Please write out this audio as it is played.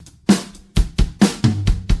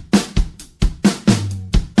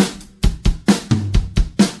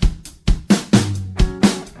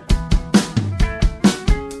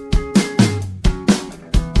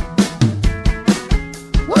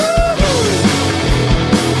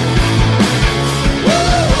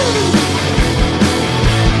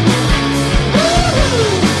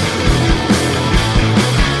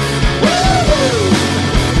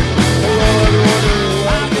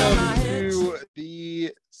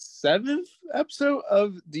seventh episode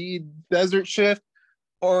of the Desert Shift.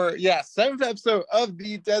 Seventh episode of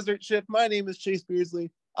the Desert Shift. My name is Chase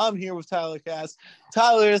Beardsley. I'm here with Tyler Cass.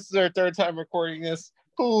 Tyler, this is our third time recording this.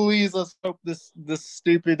 Please, let's hope this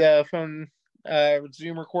stupid phone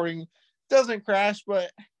Zoom recording doesn't crash.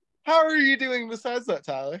 But how are you doing besides that,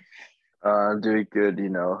 Tyler? I'm doing good,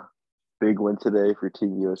 Big win today for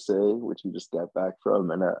Team USA, which we just got back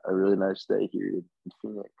from, and a really nice day here in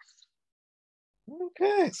Phoenix.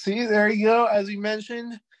 Okay, see, there you go. As you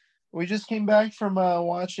mentioned, we just came back from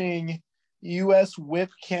watching U.S.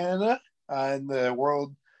 whip Canada in the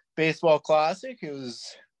World Baseball Classic. It was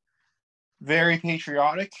very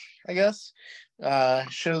patriotic, I guess.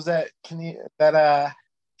 Shows that Canada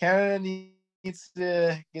needs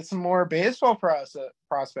to get some more baseball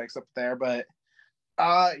prospects up there. But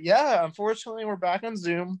unfortunately, we're back on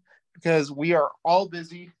Zoom because we are all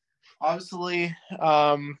busy. Obviously,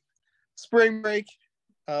 spring break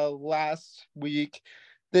last week.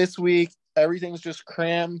 This week, everything's just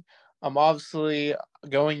crammed. I'm obviously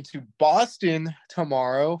going to Boston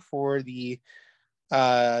tomorrow for the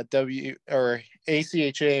ACHA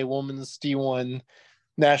Women's D1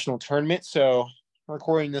 National Tournament. So I'm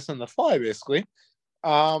recording this on the fly, basically.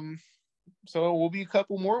 So it will be a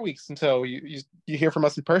couple more weeks until you hear from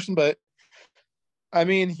us in person. But I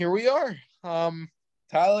mean, here we are.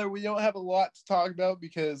 Tyler, we don't have a lot to talk about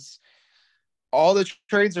because all the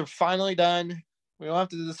trades are finally done. We don't have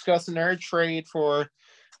to discuss another trade for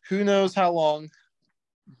who knows how long.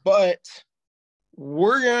 But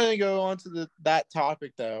we're going to go on to that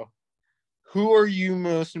topic, though. Who are you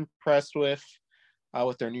most impressed with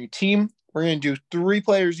their new team? We're going to do 3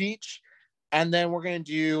 players each, and then we're going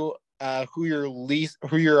to do who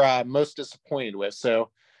you're most disappointed with.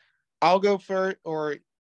 So I'll go first, or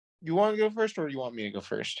you want to go first, or you want me to go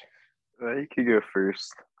first? You could go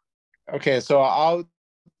first. Okay, so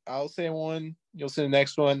I'll say one, you'll say the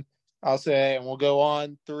next one. I'll say, and we'll go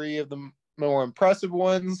on 3 of the more impressive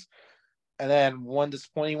ones, and then 1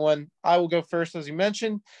 disappointing one. I will go first, as you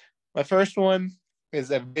mentioned. My first one is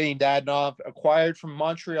Evgeny Dadonov, acquired from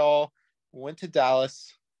Montreal, went to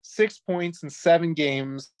Dallas, 6 points in 7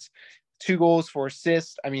 games, 2 goals, 4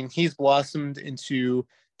 assists. I mean, he's blossomed into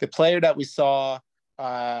the player that we saw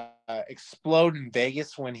explode in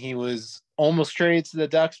Vegas when he was almost traded to the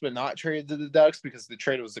Ducks, but not traded to the Ducks because the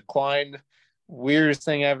trade was declined. Weirdest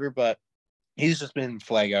thing ever, but he's just been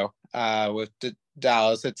Flago with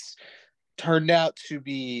Dallas. It's turned out to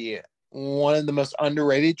be one of the most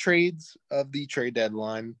underrated trades of the trade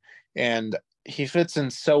deadline, and he fits in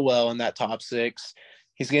so well in that top 6.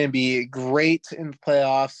 He's going to be great in the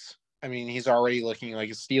playoffs. I mean, he's already looking like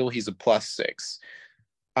a steal. He's a +6.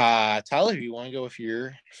 Tyler, do you want to go with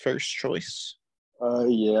your first choice? I'm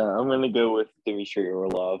going to go with Dmitry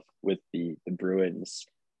Orlov with the Bruins.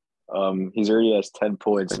 He's already has 10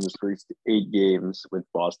 points in his first 8 games with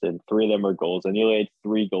Boston. 3 of them are goals, and he only had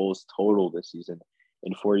 3 goals total this season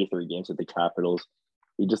in 43 games with the Capitals.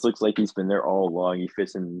 He just looks like he's been there all along. He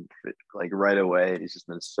fits in like right away, and he's just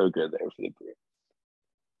been so good there for the Bruins.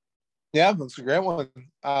 Yeah, that's a great one.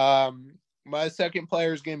 My second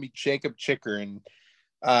player is going to be Jacob Chychrun.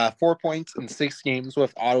 4 points in 6 games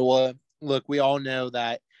with Ottawa. Look, we all know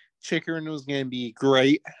that Chychrun was going to be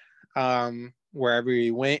great wherever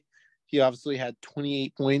he went. He obviously had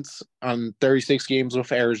 28 points on 36 games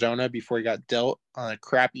with Arizona before he got dealt on a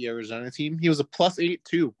crappy Arizona team. He was a +8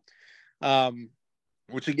 too,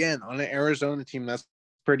 which again, on an Arizona team, that's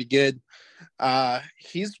pretty good.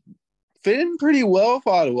 He's fitting pretty well with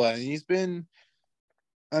Ottawa, and he's been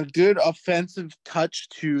a good offensive touch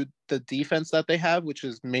to the defense that they have, which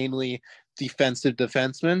is mainly defensive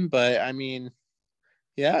defensemen. But I mean,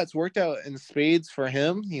 yeah, it's worked out in spades for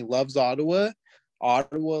him. He loves Ottawa.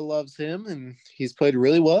 Ottawa loves him, and he's played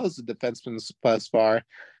really well as a defenseman thus far.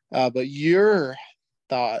 But your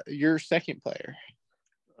second player.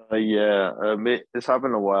 This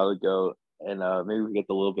happened a while ago, and maybe we get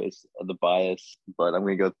a little bit of the bias, but I'm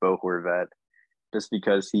going to go with Bo Horvat. Just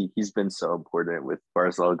because he's been so important with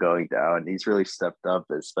Barzal going down. He's really stepped up,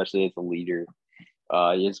 especially as a leader.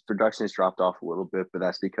 His production has dropped off a little bit, but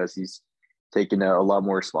that's because he's taken a lot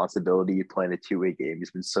more responsibility playing a 2-way game.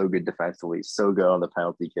 He's been so good defensively, so good on the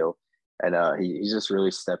penalty kill. And he's just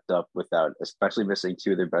really stepped up without, especially missing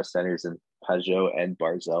 2 of their best centers in Pajot and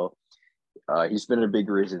Barzal. He's been a big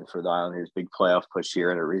reason for the Islanders' big playoff push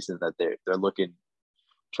here, and a reason that they're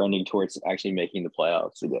trending towards actually making the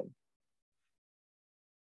playoffs again.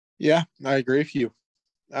 Yeah, I agree with you.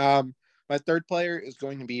 My third player is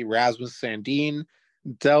going to be Rasmus Sandin,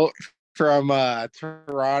 dealt from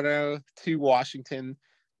Toronto to Washington.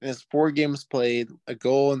 In his 4 games played, a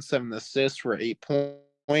goal and 7 assists for 8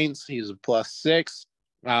 points. He's a +6.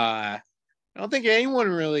 I don't think anyone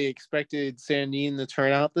really expected Sandin to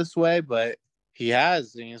turn out this way, but he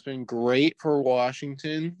has. And it's been great for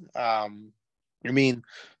Washington. I mean,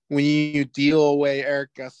 when you deal away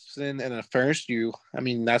Eric Gustafson in a first,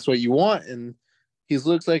 that's what you want. And he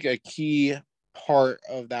looks like a key part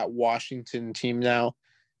of that Washington team now.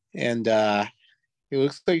 And he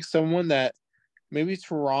looks like someone that maybe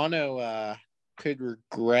Toronto could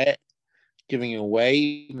regret giving away,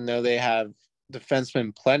 even though they have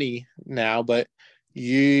defensemen plenty now. But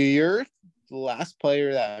you're the last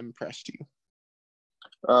player that impressed you.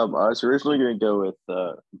 I was originally going to go with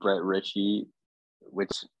Brett Ritchie,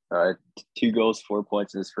 which 2 goals, 4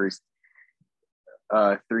 points in his first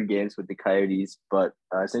 3 games with the Coyotes. But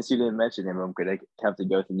since you didn't mention him, I'm going to have to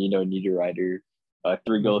go with Nino Niederreiter.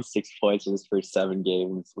 3 goals, 6 points in his first 7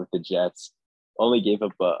 games with the Jets. Only gave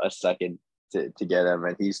up a second to get him,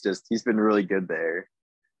 and he's been really good there.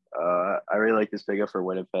 I really like this pickup for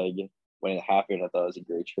Winnipeg. When it happened, I thought it was a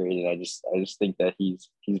great trade, and I just think that he's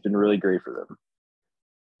been really great for them.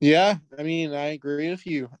 Yeah, I agree with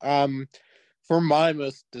you. For my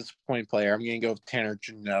most disappointing player, I'm going to go with Tanner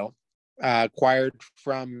Jeannot, acquired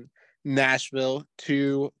from Nashville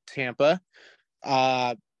to Tampa.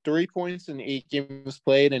 3 points in 8 games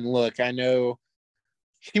played, and look, I know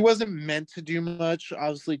he wasn't meant to do much.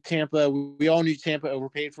 Obviously, Tampa, we all knew Tampa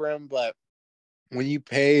overpaid for him, but when you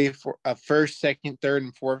pay for a first, second, third,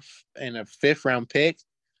 and fourth, and a 5th round pick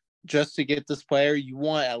just to get this player, you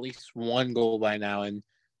want at least 1 goal by now. And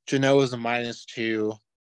Jeannot is a -2.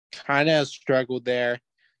 Kind of has struggled there.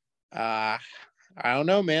 I don't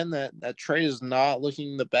know, man. That trade is not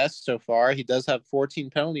looking the best so far. He does have 14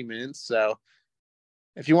 penalty minutes, so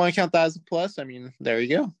if you want to count that as a plus, there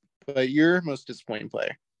you go. But your most disappointing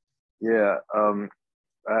player. Yeah,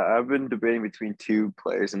 I've been debating between 2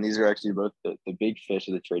 players, and these are actually both the big fish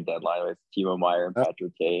of the trade deadline with Timo Meier and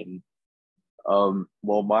Patrick Kane.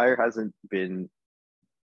 Well, Meier hasn't been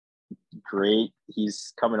great.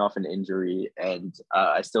 He's coming off an injury, and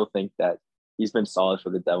I still think that he's been solid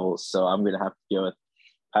for the Devils. So I'm going to have to go with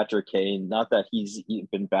Patrick Kane. Not that he's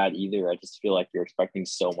been bad either. I just feel like you're expecting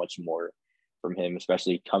so much more from him,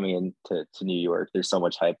 especially coming into New York. There's so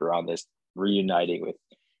much hype around this reuniting with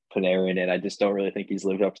Panarin, and I just don't really think he's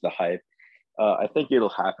lived up to the hype. I think it'll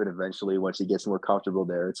happen eventually once he gets more comfortable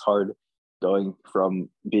there. It's hard going from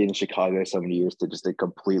being in Chicago so many years to just a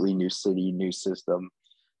completely new city, new system.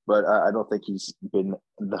 But I don't think he's been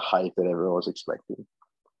the hype that everyone was expecting.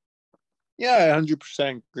 Yeah, I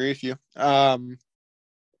 100% agree with you.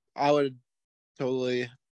 I would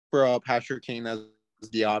totally throw up Patrick Kane as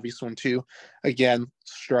the obvious one too. Again,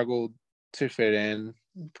 struggled to fit in,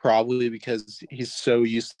 probably because he's so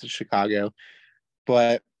used to Chicago.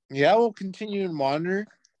 But yeah, we'll continue to monitor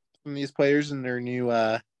some of these players in their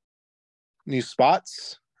new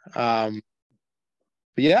spots.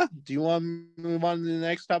 But yeah, do you want to move on to the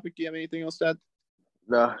next topic? Do you have anything else to add?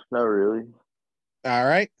 No, not really. All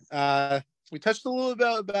right. We touched a little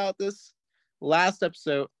bit about this last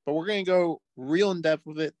episode, but we're going to go real in depth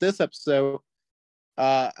with it this episode.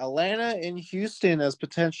 Atlanta and Houston as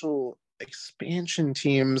potential expansion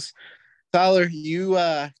teams. Tyler, you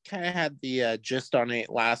kind of had the gist on it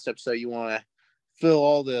last episode. You want to fill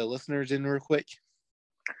all the listeners in real quick?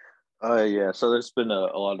 Yeah, so there's been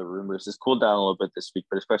a lot of rumors. It's cooled down a little bit this week,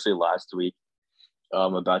 but especially last week,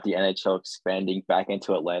 about the NHL expanding back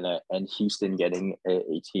into Atlanta and Houston getting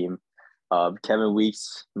a team. Kevin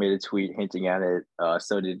Weeks made a tweet hinting at it.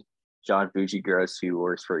 So did John Buccigross, who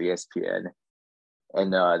works for ESPN.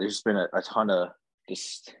 And there's been a ton of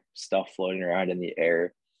just stuff floating around in the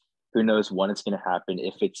air. Who knows when it's going to happen,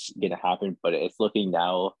 if it's going to happen, but it's looking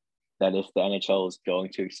now that if the NHL is going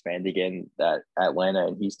to expand again, that Atlanta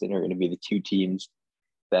and Houston are going to be the 2 teams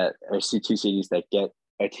that are 2 cities that get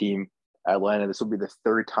a team. Atlanta, this will be the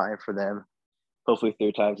 3rd time for them. Hopefully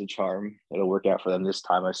 3rd time's a charm. It'll work out for them this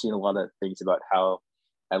time. I've seen a lot of things about how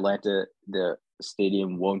Atlanta, the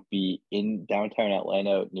stadium won't be in downtown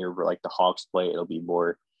Atlanta near where like the Hawks play. It'll be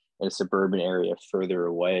more in a suburban area further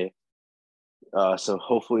away. So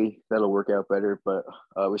hopefully that'll work out better, but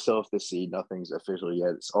we still have to see. Nothing's official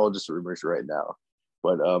yet. It's all just rumors right now.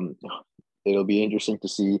 But it'll be interesting to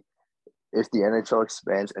see if the NHL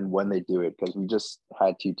expands and when they do it, because we just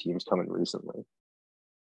had 2 teams coming recently.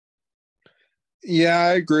 Yeah,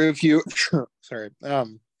 I agree with you. Sorry. I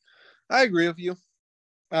agree with you.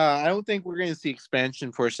 I don't think we're going to see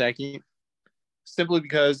expansion for a second, simply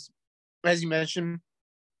because, as you mentioned,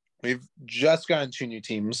 we've just gotten 2 new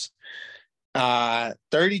teams.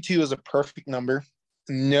 32 is a perfect number.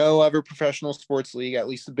 No other professional sports league, at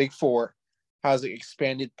least the Big Four, has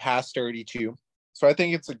expanded past 32. So I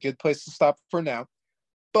think it's a good place to stop for now.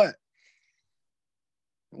 But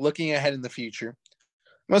looking ahead in the future,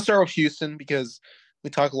 I'm going to start with Houston because we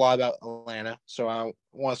talk a lot about Atlanta. So I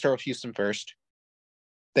want to start with Houston first.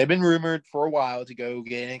 They've been rumored for a while to go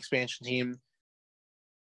get an expansion team.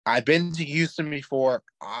 I've been to Houston before.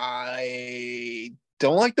 I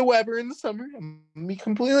don't like the weather in the summer. I'm going to be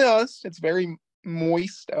completely honest. It's very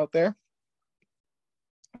moist out there.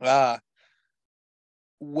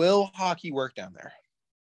 Will hockey work down there?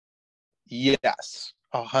 Yes,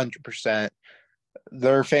 100%.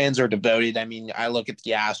 Their fans are devoted. I mean, I look at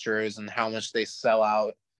the Astros and how much they sell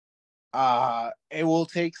out. It will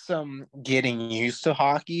take some getting used to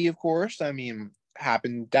hockey, of course. I mean,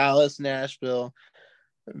 happened Dallas, Nashville,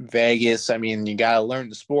 Vegas. I mean, you got to learn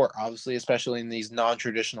the sport, obviously, especially in these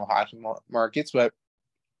non-traditional hockey markets. But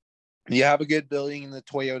you have a good building in the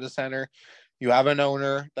Toyota Center. You have an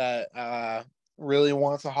owner that really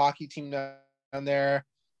wants a hockey team down there.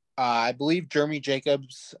 I believe Jeremy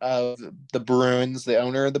Jacobs of the Bruins, the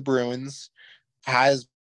owner of the Bruins, has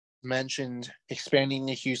mentioned expanding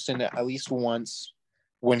to Houston at least once.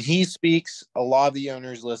 When he speaks, a lot of the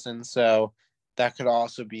owners listen, so that could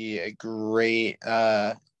also be a great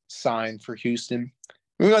sign for Houston.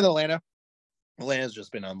 Moving on to Atlanta. Atlanta's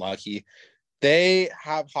just been unlucky. They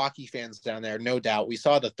have hockey fans down there, no doubt. We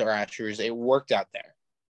saw the Thrashers. It worked out there.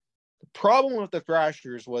 The problem with the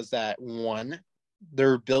Thrashers was that, one,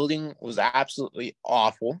 their building was absolutely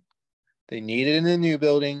awful. They needed a new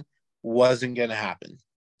building. Wasn't going to happen.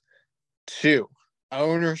 Two,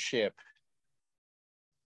 ownership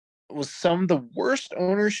was some of the worst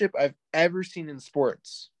ownership I've ever seen in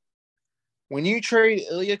sports. When you trade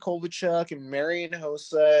Ilya Kovalchuk and Marian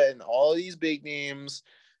Hossa and all these big names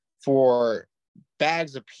for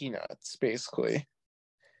bags of peanuts, basically,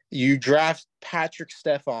 you draft Patrick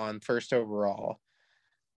Stefan first overall.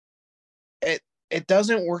 It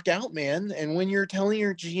doesn't work out, man. And when you're telling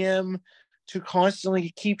your GM to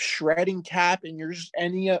constantly keep shredding cap and you're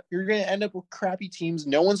going to end up with crappy teams,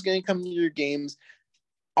 no one's going to come to your games.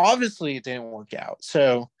 Obviously, it didn't work out.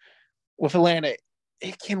 So with Atlanta,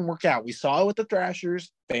 it can work out. We saw it with the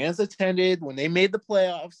Thrashers. Fans attended when they made the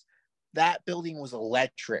playoffs. That building was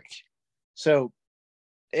electric. So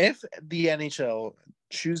if the NHL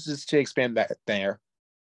chooses to expand back there,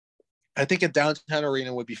 I think a downtown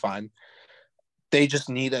arena would be fine. They just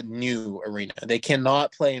need a new arena. They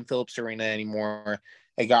cannot play in Phillips Arena anymore.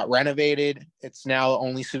 It got renovated. It's now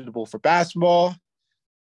only suitable for basketball.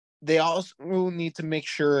 They also need to make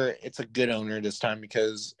sure it's a good owner this time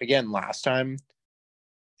because, again, last time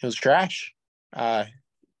it was trash.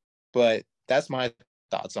 But that's my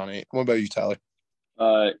thoughts on it. What about you, Tyler?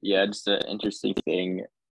 Yeah, just an interesting thing.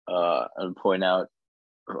 I'd point out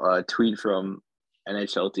a tweet from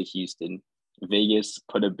NHL to Houston. Vegas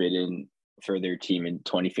put a bid in for their team in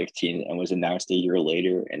 2015 and was announced a year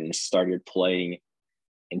later and started playing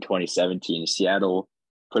in 2017. Seattle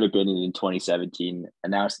put a bid in 2017,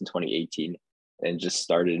 announced in 2018, and just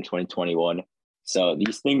started in 2021. So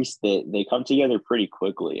these things they come together pretty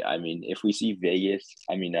quickly. I mean, if we see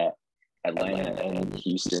Atlanta and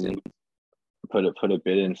Houston put a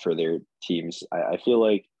bid in for their teams, I feel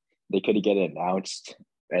like they could get announced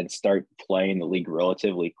and start playing the league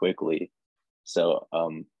relatively quickly. So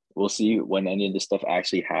we'll see when any of this stuff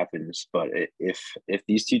actually happens. But if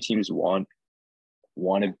these two teams want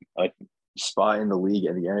a spot in the league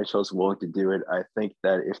and the NHL is willing to do it, I think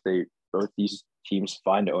that if both these teams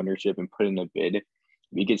find ownership and put in a bid,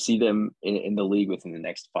 we could see them in the league within the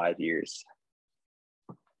next 5 years.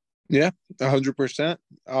 Yeah, 100%.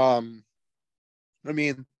 I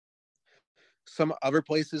mean, some other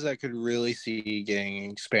places I could really see getting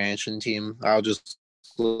an expansion team. I'll just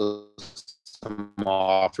list them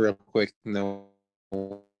off real quick, and then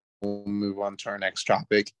we'll move on to our next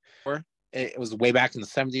topic. It was way back in the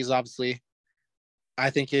 70s, obviously. I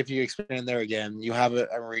think if you expand there again, you have an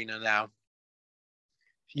arena now.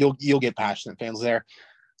 You'll get passionate fans there.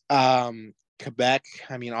 Quebec,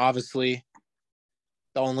 I mean, obviously,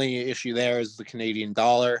 the only issue there is the Canadian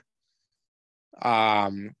dollar.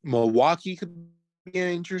 Milwaukee could be an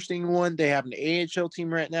interesting one. They have an AHL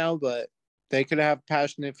team right now, but they could have a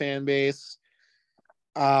passionate fan base.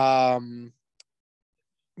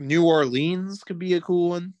 New Orleans could be a cool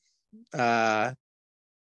one.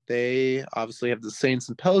 They obviously have the Saints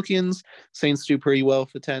and Pelicans. Saints do pretty well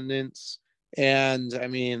with attendance. And, I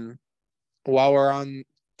mean, while we're on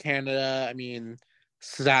Canada, I mean,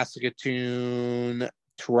 Saskatoon,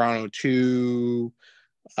 Toronto 2,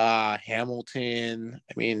 Hamilton.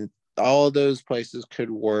 I mean, all of those places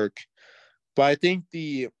could work. But I think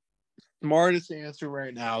the smartest answer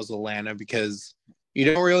right now is Atlanta because You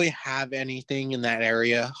don't really have anything in that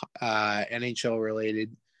area, NHL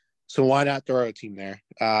related. So why not throw a team there?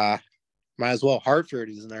 Might as well. Hartford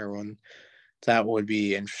is another one that would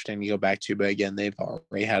be interesting to go back to. But again, they've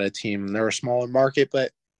already had a team. They're a smaller market.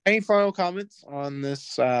 But any final comments on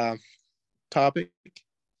this topic?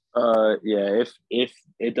 Yeah, if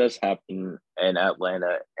it does happen and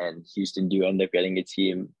Atlanta and Houston do end up getting a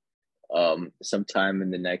team, sometime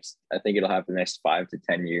in the next, I think it'll happen the next 5 to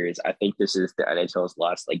 10 years. I think this is the NHL's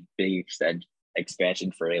last like big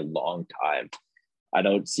expansion for a long time. I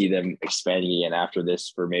don't see them expanding again after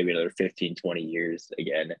this for maybe another 15, 20 years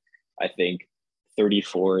again. I think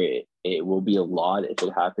 34, it will be a lot if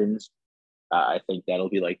it happens. I think that'll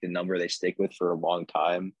be like the number they stick with for a long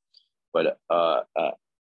time. But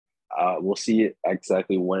we'll see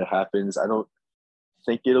exactly when it happens. I don't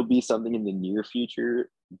think it'll be something in the near future,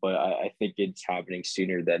 but I think it's happening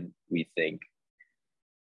sooner than we think.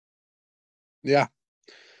 Yeah.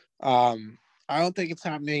 I don't think it's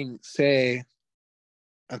happening, say,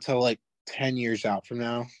 until like 10 years out from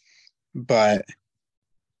now. But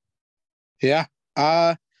yeah.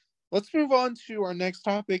 Let's move on to our next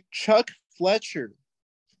topic. Chuck Fletcher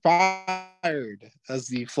fired as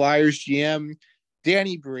the Flyers GM.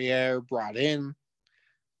 Danny Briere brought in.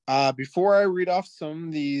 Before I read off some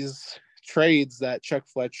of these trades that Chuck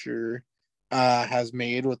Fletcher has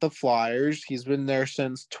made with the Flyers, he's been there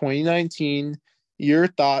since 2019. Your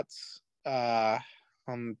thoughts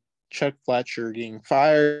on Chuck Fletcher getting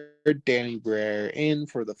fired, Danny Briere in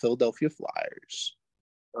for the Philadelphia Flyers?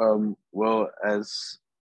 Well, as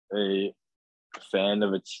a fan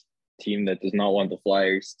of a team that does not want the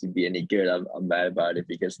Flyers to be any good, I'm mad about it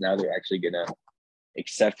because now they're actually gonna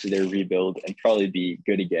accept their rebuild and probably be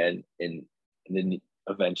good again in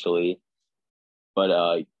eventually.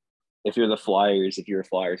 But if you're the Flyers, if you're a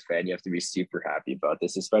Flyers fan, you have to be super happy about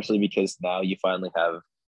this, especially because now you finally have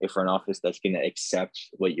a front office that's going to accept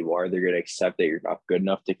what you are. They're going to accept that you're not good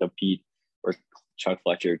enough to compete, or Chuck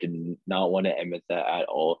Fletcher did not want to admit that at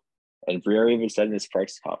all. And Briere even said in his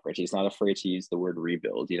press conference, he's not afraid to use the word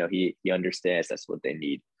rebuild. You know, he understands that's what they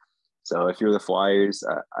need. So if you're the Flyers,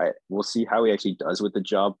 we'll see how he actually does with the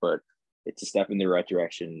job, but it's a step in the right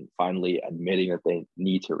direction, finally admitting that they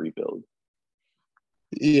need to rebuild.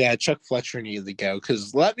 Yeah, Chuck Fletcher needed to go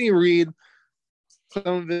because let me read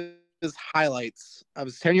some of his highlights of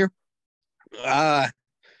his tenure.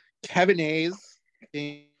 Kevin Hayes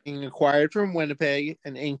being acquired from Winnipeg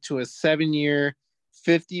and inked to a 7-year,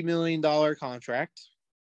 $50 million contract.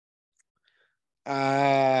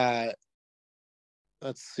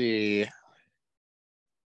 Let's see.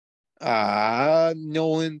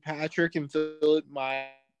 Nolan Patrick and Philip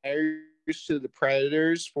Myers to the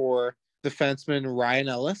Predators for defenseman Ryan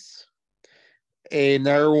Ellis.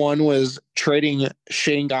 Another one was trading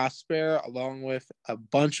Shane Gosper along with a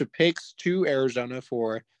bunch of picks to Arizona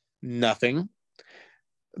for nothing.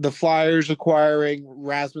 The Flyers acquiring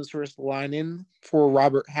Rasmus Ristolainen for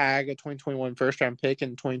Robert Hagg, a 2021 first-round pick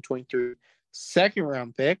and 2023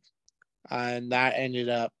 second-round pick. And that ended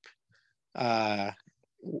up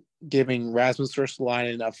giving Rasmus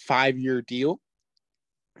Ristolainen a 5-year deal.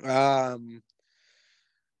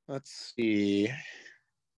 Let's see.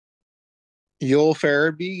 Joel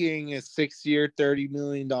Farabee getting a 6-year, $30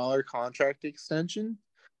 million contract extension.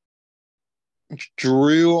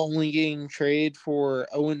 Drew only getting traded for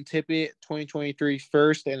Owen Tippett, 2023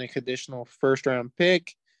 first and a conditional first-round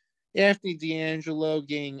pick. Anthony DeAngelo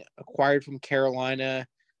getting acquired from Carolina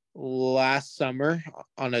last summer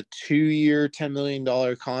on a 2-year, $10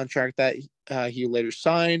 million contract that he later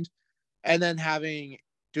signed. And then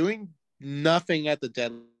doing nothing at the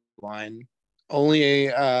deadline, only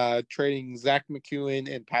trading Zach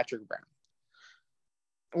McEwen and Patrick Brown.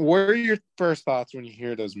 What are your first thoughts when you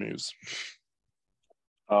hear those moves?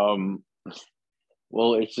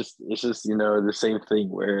 Well, it's just the same thing.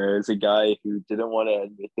 Whereas a guy who didn't want to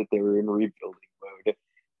admit that they were in rebuilding mode,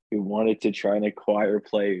 who wanted to try and acquire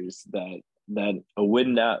players that a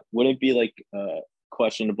win now wouldn't be like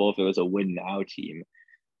questionable if it was a win now team,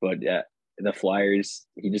 but the Flyers,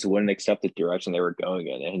 he just wouldn't accept the direction they were going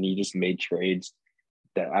in, and he just made trades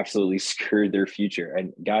that absolutely screwed their future,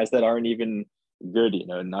 and guys that aren't even good,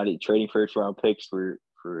 not trading first round picks for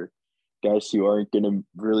guys who aren't going to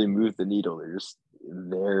really move the needle.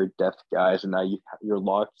 They're depth guys, and now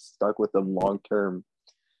you're stuck with them long term.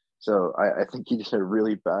 So I think he did a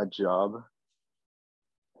really bad job.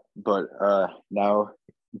 But now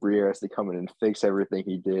Briere has to come in and fix everything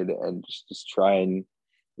he did and just try and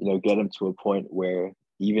get him to a point where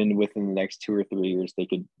even within the next 2 or 3 years they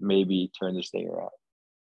could maybe turn this thing around.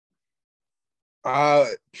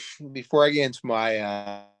 Before I get into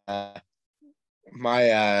my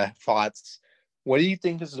my thoughts. What do you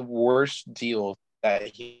think is the worst deal that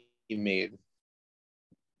he made?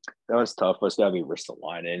 That was tough. It's got to be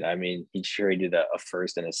Ristolainen. I mean, he traded a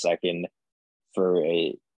first and a second for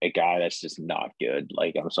a guy that's just not good.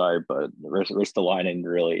 Like, I'm sorry, but Ristolainen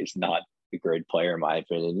really is not a great player in my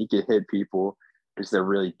opinion. He can hit people. Just a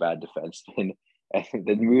really bad defenseman. And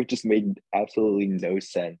the move just made absolutely no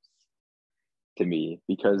sense to me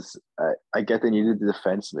because I get they needed the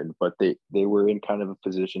defenseman, but they were in kind of a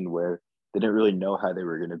position where they didn't really know how they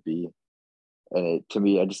were going to be. And to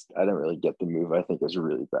me, I don't really get the move. I think it was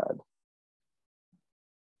really bad.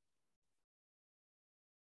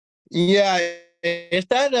 Yeah, if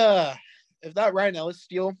that Ryan Ellis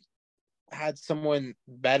deal had someone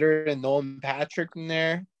better than Nolan Patrick in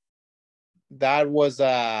there, that would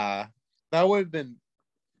have been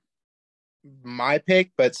my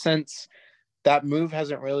pick. But since that move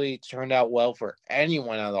hasn't really turned out well for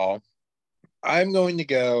anyone at all, I'm going to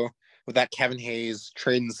go with that Kevin Hayes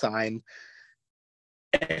trade and sign.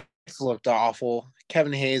 It's looked awful.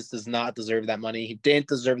 Kevin Hayes does not deserve that money. He didn't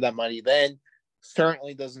deserve that money then.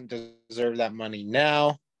 Certainly doesn't deserve that money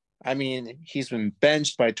now. I mean, he's been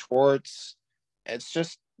benched by Torts. It's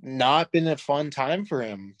just not been a fun time for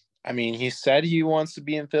him. I mean, he said he wants to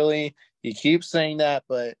be in Philly. He keeps saying that,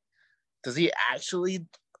 but does he actually,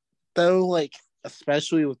 though? Like,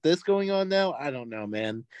 especially with this going on now, I don't know,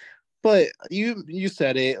 man. But you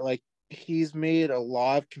said it. Like, he's made a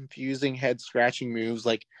lot of confusing head scratching moves,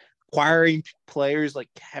 like acquiring players like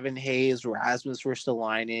Kevin Hayes, Rasmus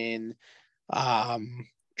Ristolainen,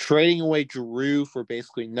 trading away Drew for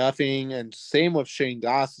basically nothing, and same with Shane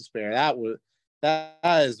Gostisbehere. That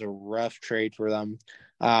is a rough trade for them.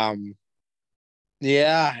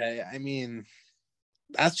 Yeah, I mean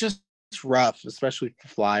that's just rough, especially for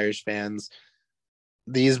Flyers fans.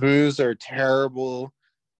 These moves are terrible.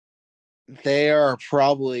 They are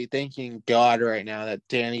probably thanking God right now that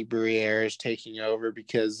Danny Briere is taking over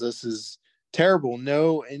because this is terrible.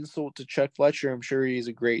 No insult to Chuck Fletcher. I'm sure he's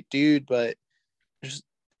a great dude, but just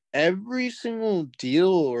every single deal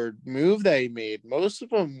or move that he made, most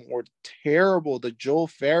of them were terrible. The Joel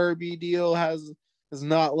Farabee deal is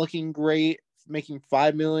not looking great, making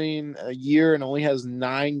 $5 million a year and only has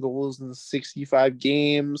 9 goals in 65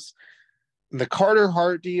 games. The Carter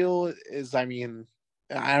Hart deal is, I mean,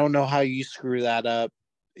 I don't know how you screw that up.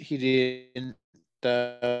 He didn't,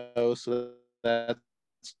 so that's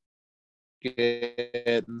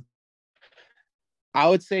good. I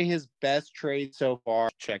would say his best trade so far,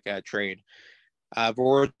 check that trade.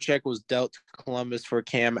 Voracek was dealt to Columbus for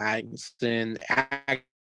Cam Atkinson.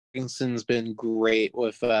 Atkinson's been great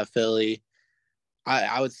with Philly.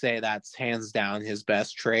 I would say that's hands down his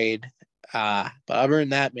best trade. But other than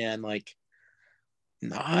that, man, like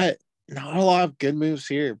not a lot of good moves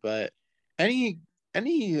here. But any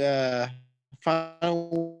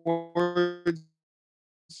final words,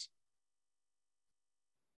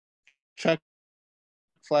 Chuck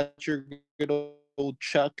Fletcher, good old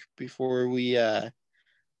Chuck, before we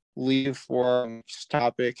leave for our next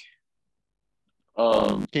topic?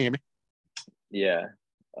 Can you hear me? Yeah,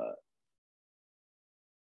 uh,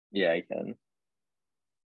 yeah, I can.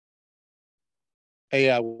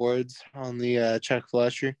 Hey, words on the Chuck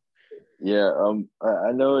Fletcher. Yeah,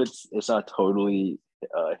 I know it's not totally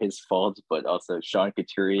his fault, but also Sean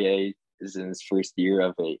Couturier is in his first year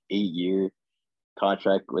of a 8-year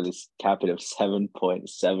contract with a cap of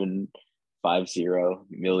 7.750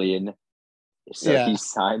 million. So Yeah, he's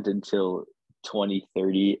signed until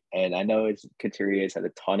 2030, and I know it's Couturier's had a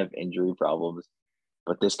ton of injury problems,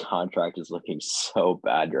 but this contract is looking so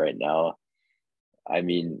bad right now. I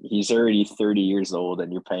mean, he's already 30 years old,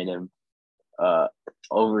 and you're paying him uh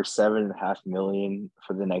over 7.5 million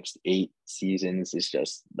for the next 8 seasons. Is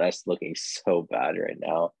just that's looking so bad right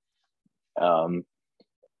now. Um,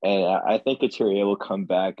 and I think Couturier will come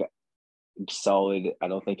back solid. I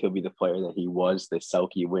don't think he'll be the player that he was, the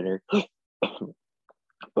Selke winner, but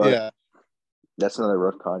yeah, that's another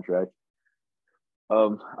rough contract.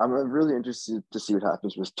 I'm really interested to see what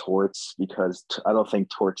happens with Torts because I don't think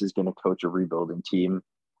Torts is going to coach a rebuilding team.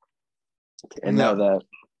 And now no, that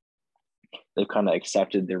they've kind of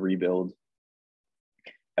accepted the rebuild,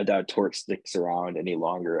 I doubt Torts sticks around any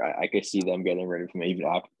longer. I could see them getting rid of him even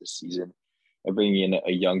after the season and bringing in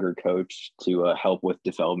a younger coach to help with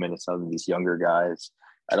development of some of these younger guys.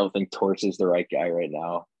 I don't think Torts is the right guy right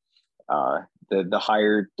now. The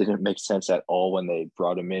hire didn't make sense at all when they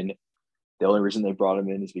brought him in. The only reason they brought him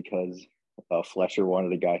in is because Fletcher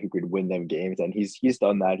wanted a guy who could win them games, and he's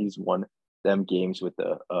done that. He's won them games with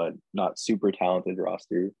a not super talented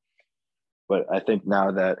roster. But I think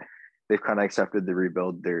now that they've kind of accepted the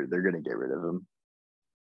rebuild, they're going to get rid of him.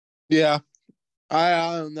 Yeah,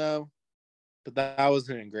 I don't know, but that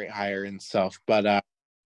wasn't a great hire in itself. But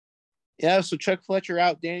yeah, so Chuck Fletcher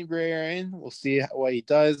out, Danny Briere in. We'll see what he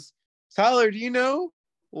does. Tyler, do you know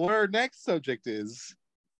what our next subject is?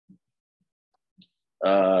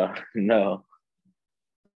 No.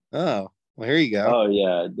 Oh, well, here you go. Oh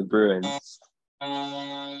yeah, the Bruins.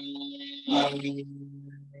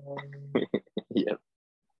 Yep.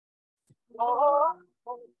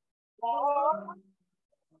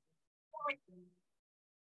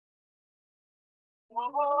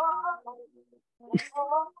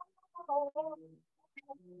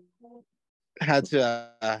 Had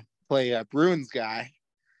to play a Bruins guy.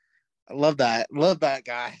 I love that. Love that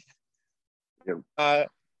guy. Yep.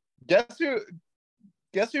 Guess who?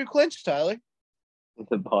 Guess who clinched, Tyler?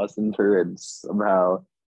 The Boston Bruins somehow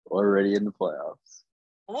already in the playoffs.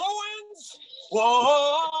 Bruins!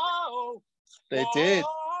 Whoa! They did.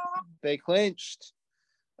 They clinched.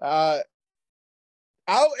 Out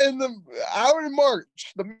in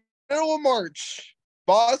March, the middle of March,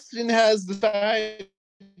 Boston has decided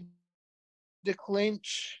to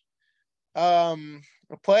clinch a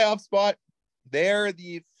playoff spot. They're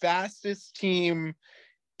the fastest team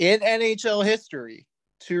in NHL history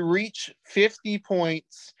to reach 50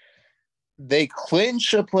 points. They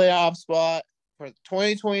clinch a playoff spot for the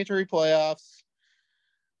 2023 playoffs.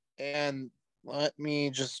 And let me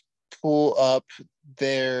just pull up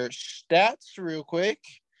their stats real quick.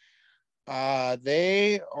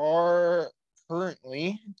 They are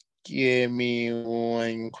currently, give me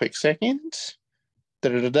one quick second.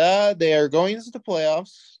 They are going into the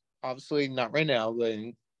playoffs. Obviously, not right now, but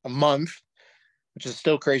in a month, which is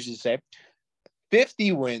still crazy to say.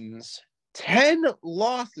 50 wins, 10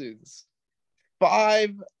 losses,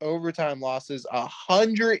 5 overtime losses,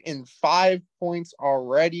 105 points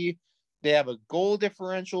already. They have a goal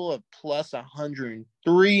differential of plus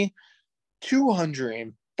 103,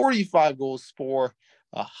 245 goals for,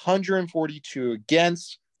 142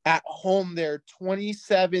 against. At home, they're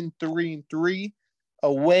 27-3-3.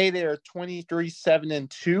 Away, they're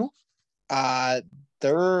 23-7-2.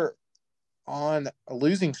 They're on a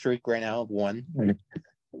losing streak right now of 1.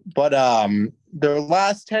 But their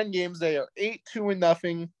last 10 games, they are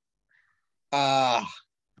 8-2-0.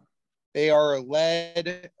 They are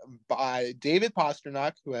led by David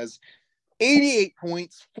Pastrnak, who has 88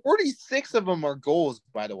 points. 46 of them are goals,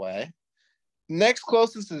 by the way. Next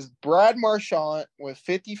closest is Brad Marchand with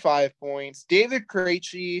 55 points. David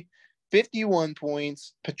Krejci, 51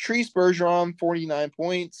 points. Patrice Bergeron, 49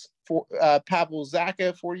 points. Pavel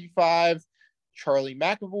Zacha, 45. Charlie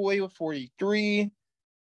McAvoy with 43.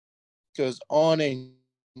 Goes on and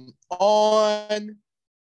on.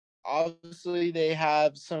 Obviously, they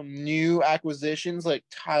have some new acquisitions like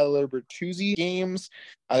Tyler Bertuzzi games.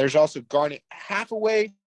 There's also Garnet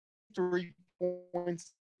Hathaway, 3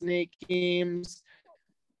 points in 8 games.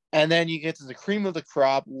 And then you get to the cream of the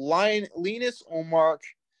crop. Linus Ullmark,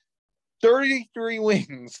 33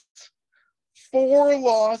 wins, 4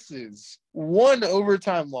 losses, 1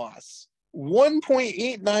 overtime loss,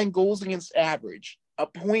 1.89 goals against average, a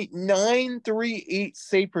 .938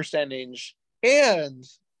 save percentage, and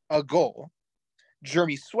a goal.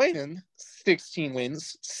 Jeremy Swayman, 16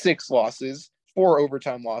 wins, 6 losses, 4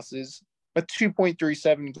 overtime losses, a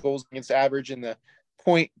 2.37 goals against average, and the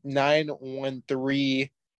 .913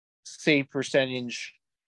 save percentage.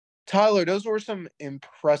 Tyler, those were some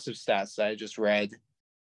impressive stats that I just read.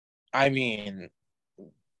 I mean,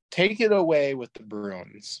 take it away with the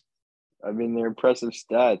Bruins. I mean, they're impressive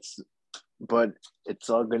stats, but it's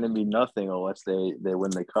all going to be nothing unless they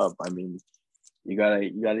win the cup. I mean, you gotta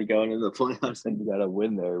go into the playoffs and you gotta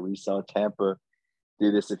win there. We saw Tampa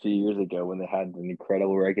do this a few years ago when they had an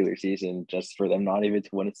incredible regular season just for them not even to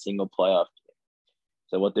win a single playoff game.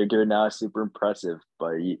 So what they're doing now is super impressive,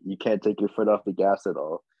 but you can't take your foot off the gas at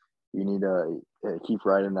all. You need to keep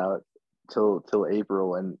riding out till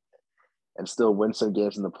April and still win some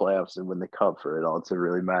games in the playoffs and win the cup for it all to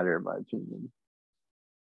really matter, in my opinion.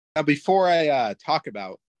 Now, before I talk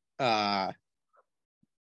about playoffs,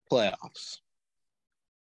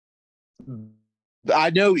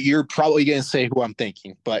 I know you're probably going to say who I'm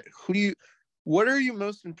thinking, but what are you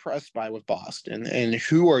most impressed by with Boston, and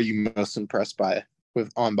who are you most impressed by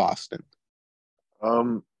on Boston?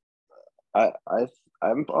 I'm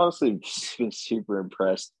honestly been super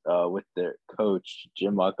impressed with their coach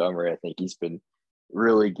Jim Montgomery. I think he's been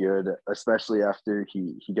really good, especially after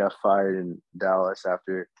he got fired in Dallas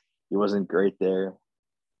after he wasn't great there.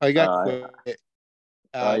 I got quit.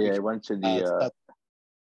 He went to the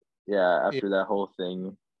after that whole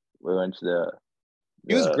thing, we went to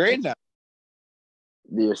he was great now.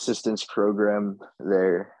 the assistance program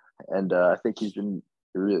there, and I think he's been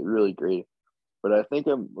really, really great. But I think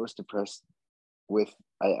I'm most impressed with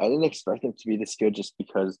I didn't expect them to be this good just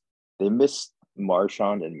because they missed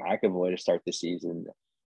Marchand and McAvoy to start the season,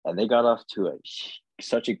 and they got off to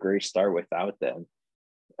such a great start without them.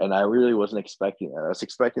 And I really wasn't expecting that. I was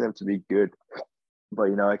expecting them to be good, but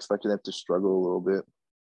I expected them to struggle a little bit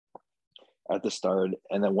at the start,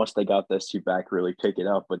 and then once they got those two back, really pick it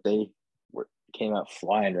up. But came out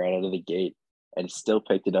flying right out of the gate, and still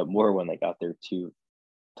picked it up more when they got their two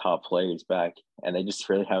top players back, and they just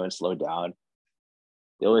really haven't slowed down.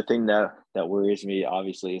 The only thing that worries me,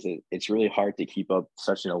 obviously, is it's really hard to keep up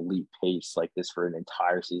such an elite pace like this for an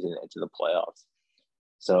entire season into the playoffs.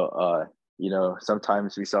 So,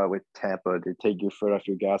 sometimes we saw it with Tampa to take your foot off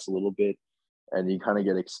your gas a little bit, and you kind of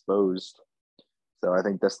get exposed. So I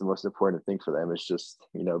think that's the most important thing for them is just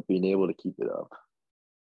being able to keep it up.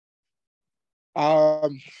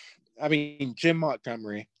 I mean, Jim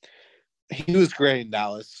Montgomery, he was great in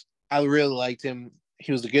Dallas. I really liked him.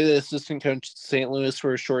 He was a good assistant coach at St. Louis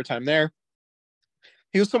for a short time there.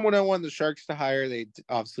 He was someone I wanted the Sharks to hire. They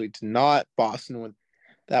obviously did not. Boston went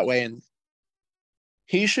that way, and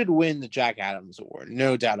he should win the Jack Adams Award,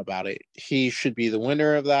 no doubt about it. He should be the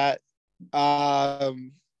winner of that.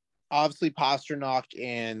 Obviously, Pasternak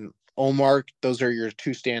and Omar, those are your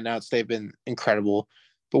two standouts. They've been incredible.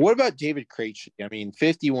 But what about David Krejci? I mean,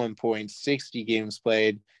 51 points, 60 games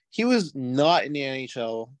played. He was not in the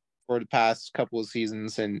NHL for the past couple of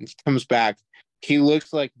seasons, and he comes back. He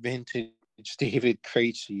looks like vintage David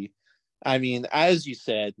Krejci. I mean, as you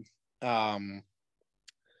said,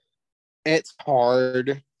 it's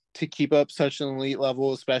hard to keep up such an elite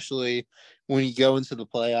level, especially when you go into the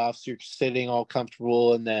playoffs. You're sitting all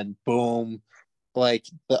comfortable, and then boom, like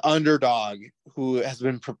the underdog who has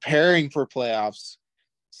been preparing for playoffs,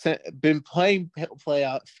 been playing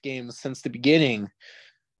playoff games since the beginning.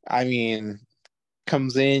 I mean,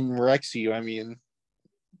 comes in, wrecks you. I mean,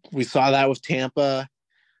 we saw that with Tampa.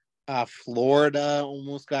 Florida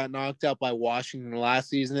almost got knocked out by Washington last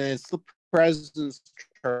season. It's the President's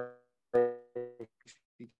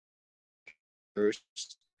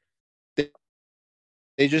first.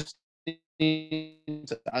 They just need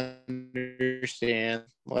to understand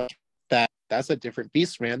like that's a different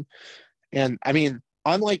beast, man. And I mean,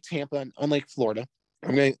 unlike Tampa and unlike Florida,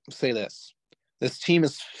 I'm going to say this. This team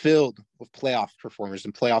is filled with playoff performers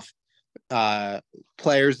and playoff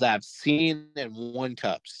players that have seen and won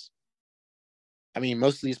cups. I mean,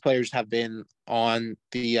 most of these players have been on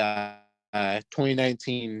the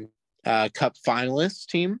 2019 Cup finalists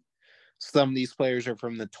team. Some of these players are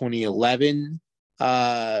from the 2011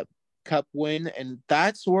 Cup win, and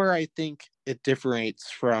that's where I think it differentiates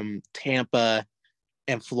from Tampa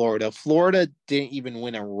and Florida. Florida didn't even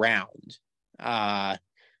win a round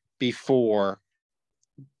before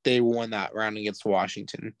they won that round against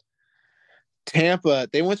Washington. Tampa,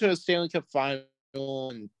 they went to a Stanley Cup final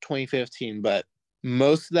in 2015, but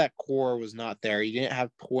most of that core was not there. You didn't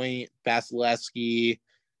have Point, Vasilevsky.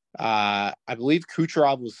 I believe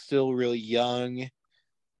Kucherov was still really young.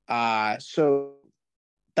 So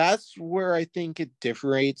that's where I think it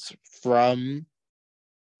differentiates from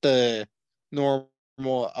the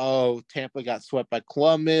normal, Tampa got swept by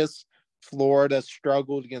Columbus. Florida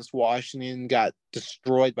struggled against Washington, got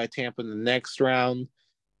destroyed by Tampa in the next round.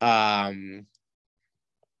 I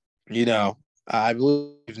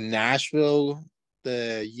believe Nashville,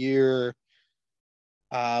 the year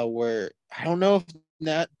where I don't know if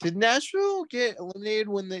did Nashville get eliminated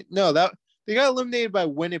when they got eliminated by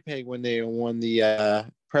Winnipeg when they won the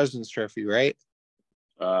President's Trophy, right?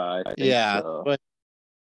 I think so. But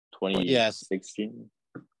 2016.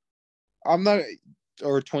 I'm not,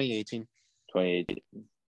 or 2018. 2018.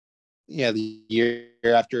 Yeah, the year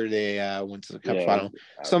after they went to the Cup final.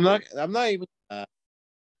 So I'm not even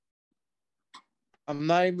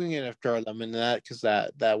gonna throw them in that because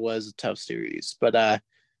that was a tough series. But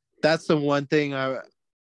that's the one thing I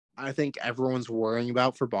think everyone's worrying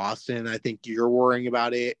about for Boston. I think you're worrying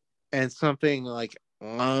about it, and something like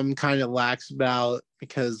I'm kind of lax about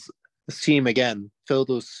because this team again filled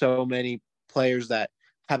with so many players that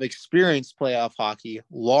have experienced playoff hockey,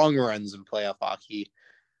 long runs in playoff hockey.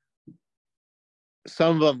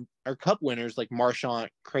 Some of them are cup winners like Marchand,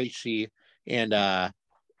 Krejci, and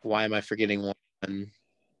why am I forgetting one?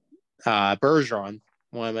 Bergeron.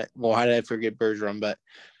 Why did I forget Bergeron? But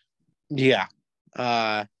yeah.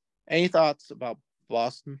 Any thoughts about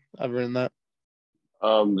Boston other than that?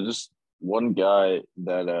 Just one guy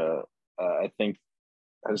that I think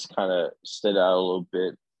has kind of stood out a little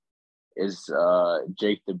bit is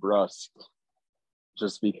Jake DeBrusk.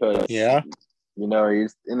 Just because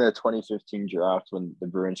he's in the 2015 draft when the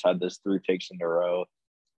Bruins had those 3 picks in a row.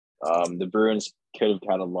 The Bruins could have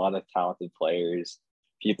had a lot of talented players.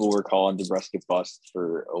 People were calling Nebraska bust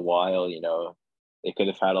for a while. They could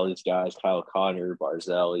have had all these guys: Kyle Connor,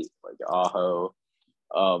 Barzell, like Aho.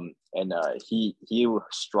 And he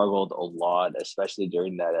struggled a lot, especially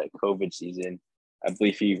during that COVID season. I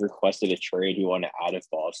believe he requested a trade. He wanted out of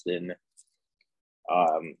Boston.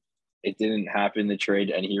 It didn't happen, the trade,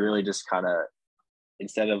 and he really just kind of,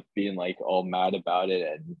 instead of being like all mad about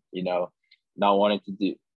it and not wanting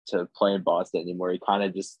to play in Boston anymore, he kind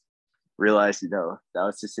of just realized that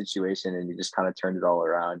was the situation, and he just kind of turned it all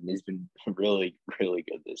around. And he's been really, really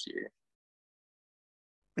good this year.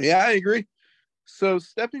 Yeah, I agree. So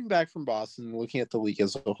stepping back from Boston, looking at the league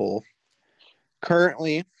as a whole,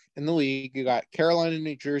 currently in the league, you got Carolina,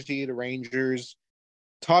 New Jersey, the Rangers,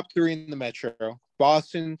 top 3 in the Metro.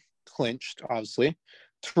 Boston clinched, obviously.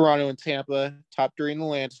 Toronto and Tampa, top 3 in the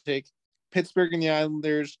Atlantic. Pittsburgh and the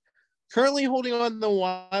Islanders, currently holding on the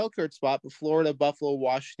wild card spot, but Florida, Buffalo,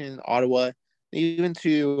 Washington, Ottawa, even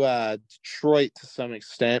to Detroit to some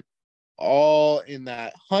extent, all in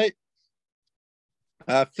that hunt.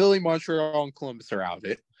 Philly, Montreal, and Columbus are out of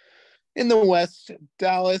it. In the West,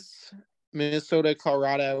 Dallas, Minnesota,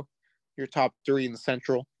 Colorado, your top 3 in the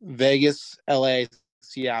Central. Vegas, LA,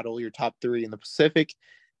 Seattle, your top 3 in the Pacific.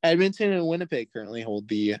 Edmonton and Winnipeg currently hold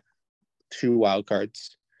the 2 wild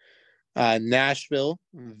cards. Nashville,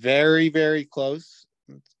 very, very close.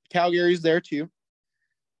 Calgary's there too.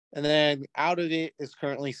 And then out of it is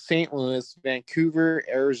currently St. Louis, Vancouver,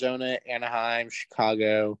 Arizona, Anaheim,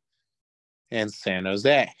 Chicago, and San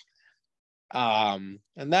Jose. And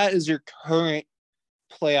that is your current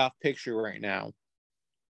playoff picture right now.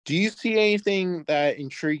 Do you see anything that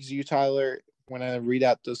intrigues you, Tyler, when I read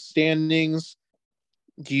out those standings?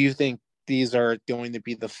 Do you think these are going to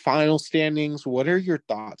be the final standings? What are your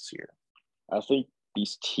thoughts here? I think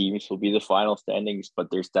these teams will be the final standings,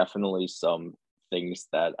 but there's definitely some things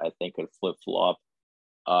that I think could flip-flop.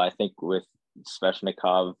 I think with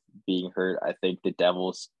Svechnikov being hurt, I think the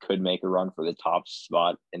Devils could make a run for the top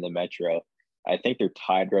spot in the Metro. I think they're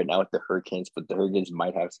tied right now with the Hurricanes, but the Hurricanes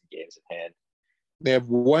might have some games in hand. They have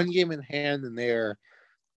 1 game in hand, and they're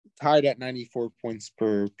tied at 94 points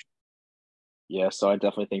per. Yeah, so I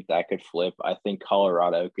definitely think that could flip. I think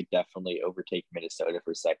Colorado could definitely overtake Minnesota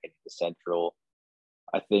for second in the Central.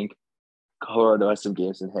 I think Colorado has some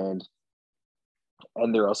games in hand,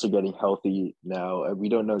 and they're also getting healthy now. And we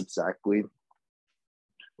don't know exactly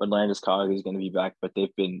when Landeskog is going to be back, but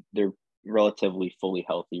they're relatively fully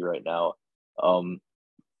healthy right now.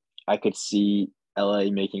 I could see LA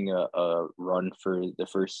making a run for the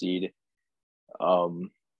first seed.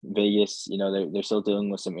 Vegas, they're still dealing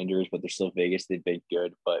with some injuries, but they're still Vegas. They've been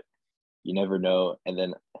good, but you never know. And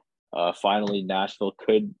then finally, Nashville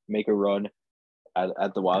could make a run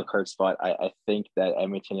at the wild card spot. I think that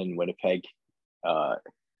Edmonton and Winnipeg are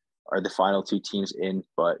the final 2 teams in,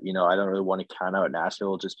 but I don't really want to count out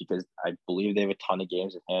Nashville just because I believe they have a ton of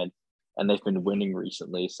games in hand and they've been winning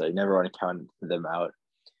recently, so you never want to count them out.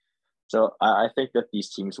 So I think that these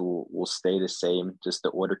teams will stay the same. Just the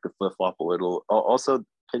order could flip flop a little. Also,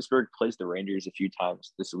 Pittsburgh plays the Rangers a few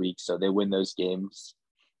times this week, so they win those games.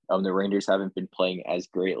 The Rangers haven't been playing as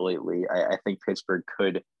great lately. I think Pittsburgh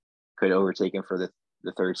could overtake them for the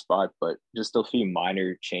 3rd spot, but just a few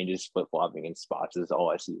minor changes, flip flopping in spots is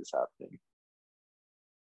all I see this happening.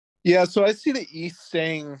 Yeah, so I see the East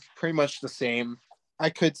staying pretty much the same. I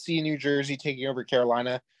could see New Jersey taking over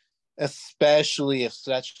Carolina, especially if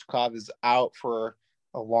Svechnikov is out for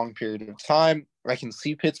a long period of time. I can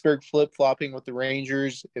see Pittsburgh flip-flopping with the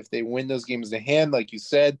Rangers if they win those games in hand. Like you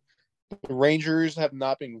said, the Rangers have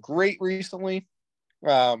not been great recently,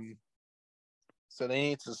 so they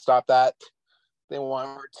need to stop that. They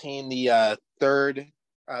want to retain the 3rd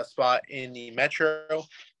spot in the Metro.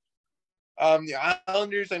 The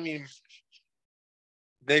Islanders,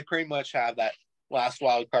 they pretty much have that last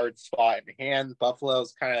wild card spot in hand.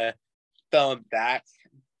 Buffalo's kind of falling back.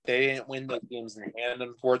 They didn't win those games in hand,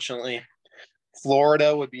 unfortunately.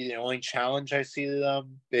 Florida would be the only challenge I see to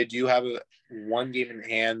them. They do have 1 game in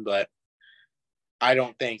hand, but I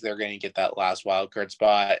don't think they're going to get that last wild card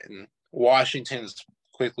spot. And Washington's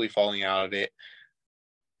quickly falling out of it.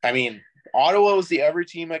 Ottawa was the other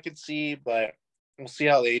team I could see, but we'll see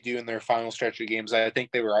how they do in their final stretch of games. I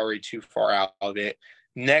think they were already too far out of it.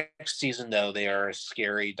 Next season, though, they are a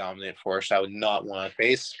scary, dominant force I would not want to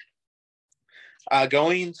face.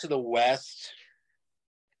 Going into the West,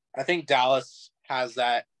 I think Dallas has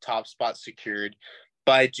that top spot secured,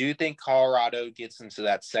 but I do think Colorado gets into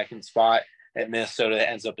that 2nd spot and Minnesota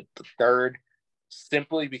ends up at the 3rd,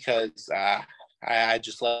 simply because I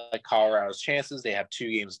just like Colorado's chances. They have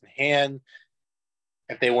 2 games in hand.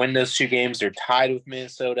 If they win those 2 games, they're tied with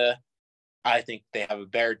Minnesota. I think they have a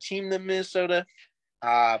better team than Minnesota.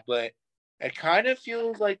 But it kind of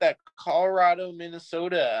feels like that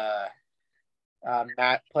Colorado-Minnesota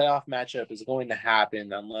playoff matchup is going to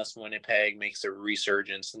happen unless Winnipeg makes a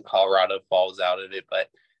resurgence and Colorado falls out of it. But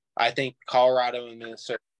I think Colorado and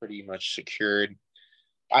Minnesota are pretty much secured.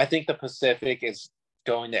 I think the Pacific is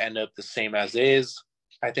going to end up the same as is.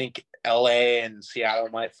 I think LA and Seattle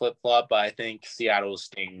might flip-flop, but I think Seattle is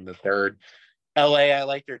staying the third. LA, I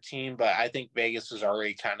like their team, but I think Vegas is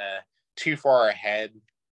already kind of too far ahead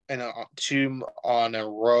and too much on a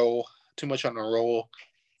roll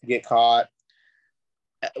to get caught.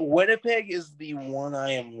 Winnipeg is the one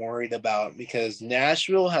I am worried about because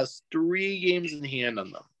Nashville has 3 games in hand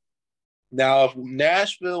on them. Now, if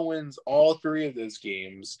Nashville wins all 3 of those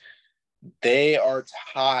games, they are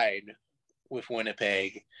tied with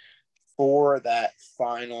Winnipeg for that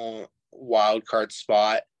final wild card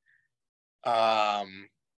spot.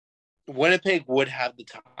 Winnipeg would have the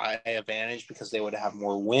tie advantage because they would have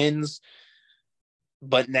more wins.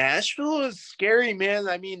 But Nashville is scary, man.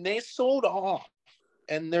 I mean, they sold off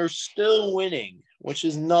and they're still winning, which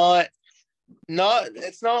is not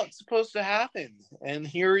it's not supposed to happen. And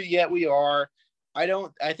here yet we are. I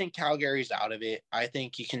think Calgary's out of it. I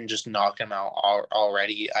think you can just knock them out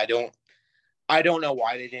already. I don't know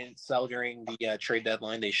why they didn't sell during the trade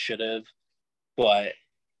deadline. They should have. But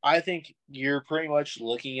I think you're pretty much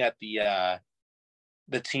looking at the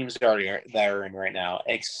teams that are in right now,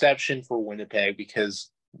 exception for Winnipeg, because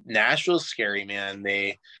Nashville's scary, man.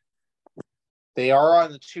 They are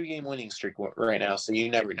on the 2-game winning streak right now, so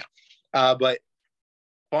you never know. But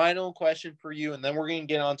final question for you, and then we're going to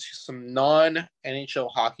get on to some non-NHL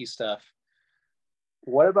hockey stuff.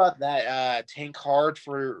 What about that tank card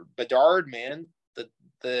for Bedard, man?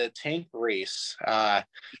 The tank race.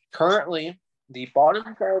 Currently, the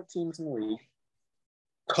bottom 5 teams in the league,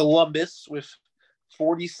 Columbus with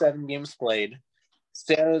 47 games played,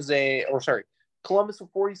 Columbus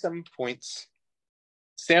with 47 points,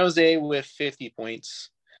 San Jose with 50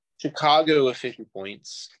 points, Chicago with 50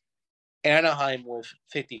 points, Anaheim with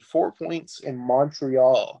 54 points, and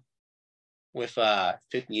Montreal with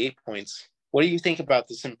 58 points. What do you think about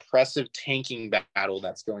this impressive tanking battle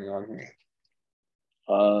that's going on here?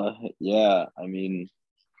 Yeah, I mean,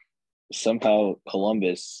 somehow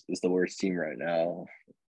Columbus is the worst team right now,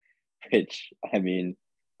 which, I mean,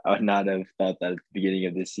 I would not have thought that at the beginning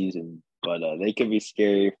of this season, but they could be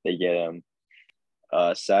scary if they get them.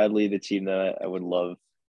 Sadly, the team that I would love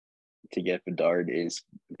to get Bedard is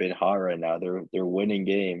been hot right now. They're winning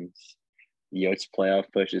games. Yote's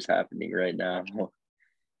playoff push is happening right now.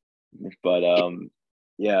 But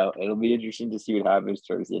yeah, it'll be interesting to see what happens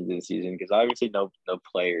towards the end of the season, because obviously no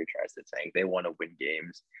player tries to tank. They want to win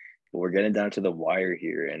games. But we're getting down to the wire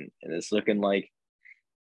here, and it's looking like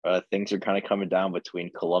things are kind of coming down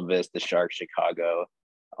between Columbus, the Sharks, Chicago.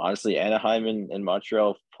 Honestly, Anaheim and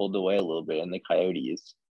Montreal pulled away a little bit, and the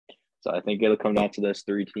Coyotes. So I think it'll come down to those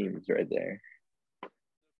 3 teams right there.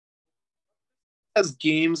 Has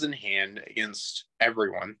games in hand against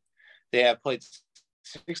everyone. They have played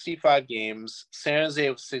 65 games. San Jose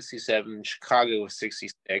with 67, Chicago with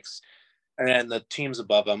 66, and then the teams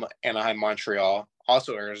above them, Anaheim, Montreal,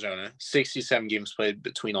 also Arizona, 67 games played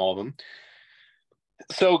between all of them.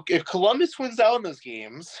 So if Columbus wins out in those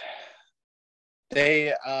games,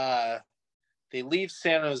 they leave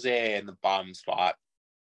San Jose in the bottom spot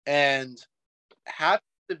and have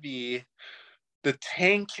to be the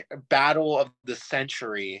tank battle of the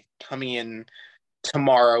century coming in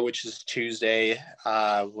tomorrow, which is Tuesday.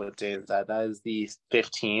 What day is that? That is the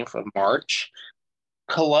 15th of March.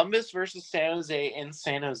 Columbus versus San Jose in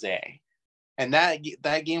San Jose. And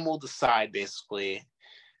that game will decide basically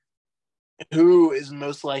who is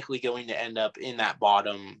most likely going to end up in that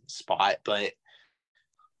bottom spot. But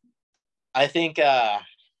I think I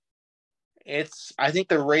think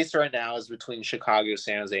the race right now is between Chicago,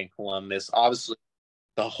 San Jose, and Columbus. Obviously,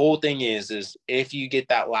 the whole thing is if you get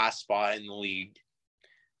that last spot in the league,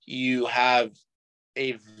 you have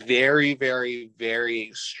a very, very, very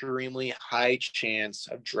extremely high chance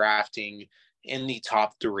of drafting in the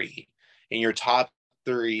top 3. And your top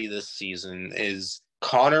 3 this season is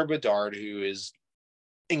Connor Bedard, who is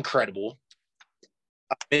incredible,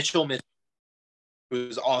 Mitchell, who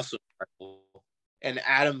is also incredible, and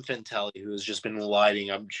Adam Fantilli, who has just been lighting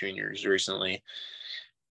up juniors recently.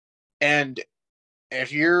 And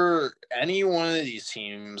if you're any one of these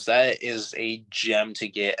teams, that is a gem to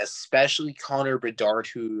get, especially Connor Bedard,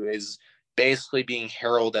 who is basically being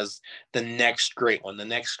heralded as the next great one, the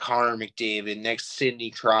next Connor McDavid, next Sidney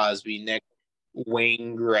Crosby, next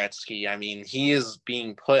Wayne Gretzky. I mean, he is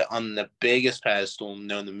being put on the biggest pedestal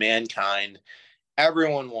known to mankind.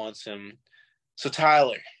 Everyone wants him. So,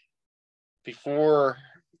 Tyler, before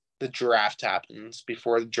the draft happens,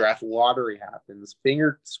 before the draft lottery happens,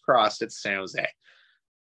 fingers crossed it's San Jose.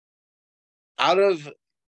 I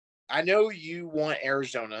know you want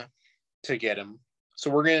Arizona to get him, so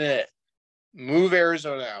we're going to move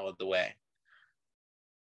Arizona out of the way.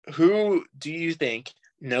 Who do you think,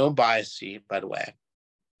 no bias, by the way,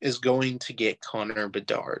 is going to get Connor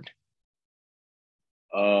Bedard?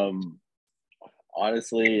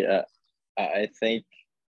 Honestly, I think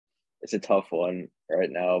it's a tough one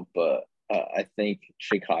right now, but I think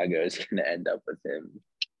Chicago is going to end up with him.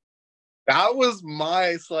 That was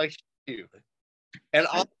my selection too. And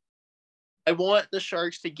I want the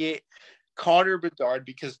Sharks to get Connor Bedard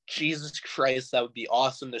because Jesus Christ, that would be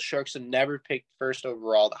awesome. The Sharks have never picked first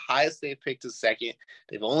overall. The highest they've picked is second.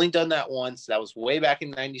 They've only done that once. That was way back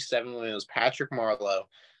in '97 when it was Patrick Marleau.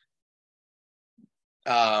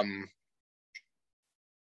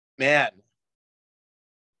 Man,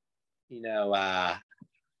 that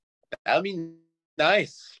would be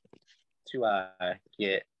nice to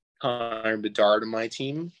get Connor Bedard on my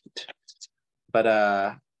team. But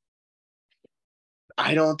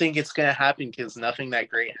I don't think it's going to happen because nothing that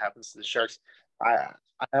great happens to the Sharks. I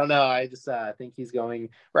don't know. I just think he's going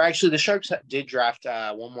 – or actually the Sharks did draft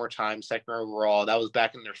one more time, second overall. That was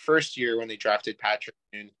back in their first year when they drafted Patrick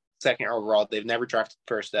Moon, second overall. They've never drafted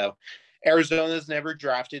first, though. Arizona's never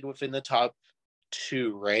drafted within the top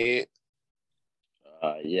 2, right?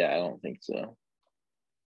 Yeah, I don't think so.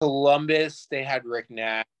 Columbus, they had Rick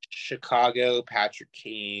Nash. Chicago, Patrick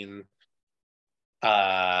Kane.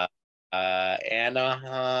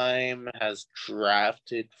 Anaheim has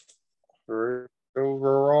drafted first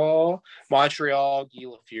overall. Montreal, Guy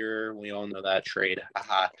Lafleur. We all know that trade.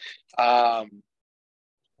 Hold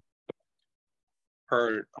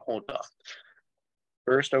on.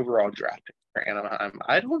 First overall draft for Anaheim.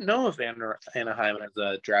 I don't know if Anaheim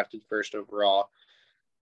has drafted first overall.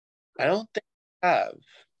 I don't think they have.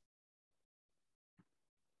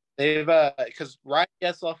 They've because Ryan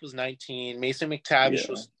Getzlaf was 19, Mason McTavish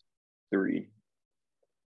was 3.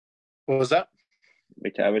 What was that?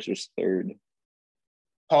 McTavish was 3rd.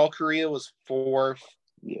 Paul Kariya was 4th.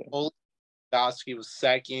 Yeah. Oldowski was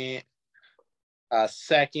 2nd.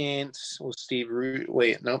 Second was Steve Root.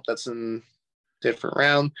 Wait, nope, that's in different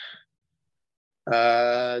round.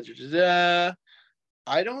 I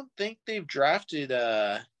don't think they've drafted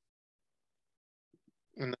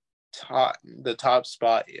in the top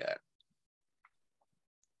spot yet.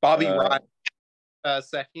 Bobby Ryan,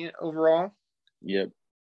 2nd overall. Yep.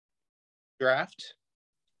 Draft.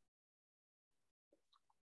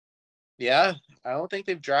 Yeah, I don't think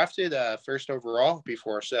they've drafted first overall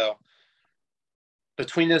before. So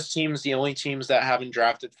between those teams, the only teams that haven't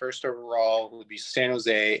drafted first overall would be San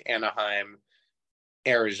Jose, Anaheim,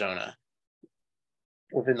 Arizona.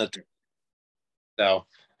 Within the so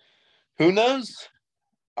who knows?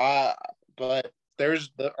 But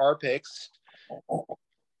there's our picks.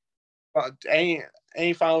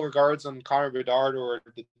 Any final regards on Connor Bedard or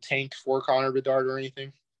the tank for Connor Bedard or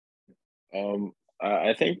anything?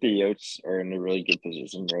 I think the Yotes are in a really good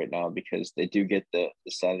position right now because they do get the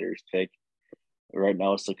Senators pick. Right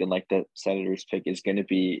now, it's looking like the Senators pick is going to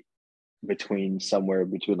be somewhere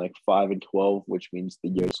between like 5 and 12, which means the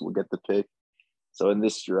Yotes will get the pick. So in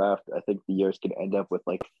this draft, I think the Yotes can end up with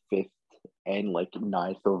like 5th and like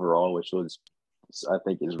 9th overall, which I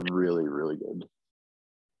think is really, really good.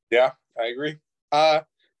 Yeah, I agree.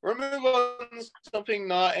 We're moving on to something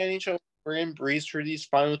not NHL. We're in breeze through these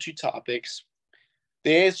final 2 topics.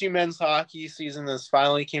 The ASU men's hockey season has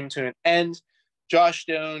finally came to an end. Josh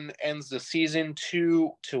Doan ends the season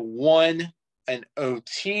 2-1 in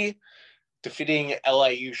OT, defeating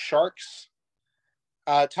LIU Sharks.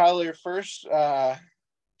 Tyler, first,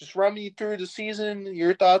 just run me through the season,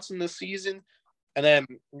 your thoughts on the season, and then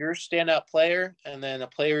your standout player, and then a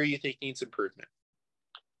player you think needs improvement.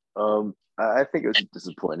 I think it was a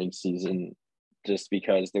disappointing season just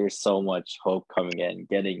because there was so much hope coming in.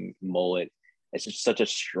 Getting Mullet, it's just such a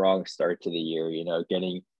strong start to the year,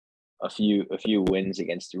 getting a few wins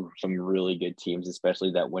against some really good teams,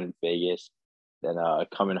 especially that win in Vegas. Then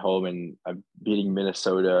coming home and beating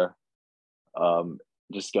Minnesota,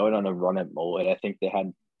 just going on a run at Mullet. I think they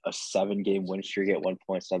had a 7-game win streak at one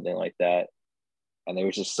point, something like that. And there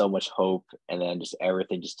was just so much hope, and then just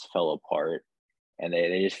everything just fell apart. And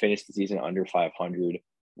they just finished the season under 500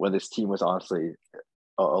 when this team was honestly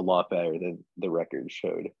a lot better than the record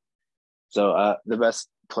showed. So the best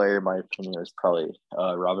player, in my opinion, is probably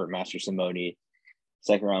Robert Mastrosimone,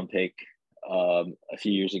 second round pick a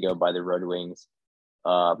few years ago by the Red Wings.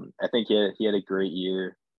 I think he had a great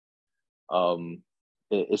year.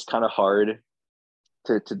 It's kind of hard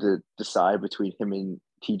to decide between him and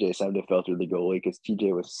TJ Sendefelter, the goalie, because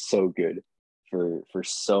TJ was so good for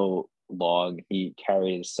so long. He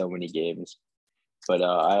carried so many games,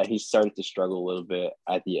 but he started to struggle a little bit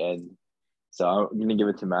at the end. So I'm gonna give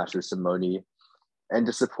it to Mastrosimone. And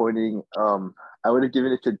disappointing, I would have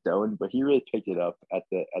given it to Doan, but he really picked it up at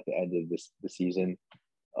the end of the season.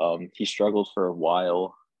 He struggled for a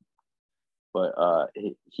while, but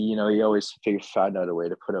he always found out a way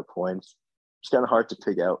to put up points. It's kind of hard to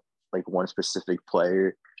pick out like one specific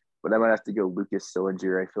player, but I might have to go Lucas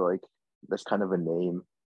Sillinger. I feel like that's kind of a name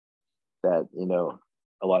that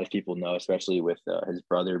a lot of people know, especially with his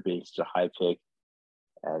brother being such a high pick.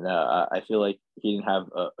 And I feel like he didn't have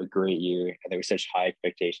a great year, and there were such high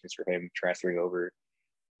expectations for him transferring over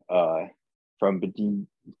from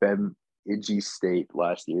Bemidji State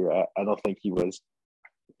last year. I don't think he was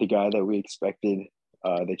the guy that we expected.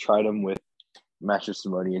 They tried him with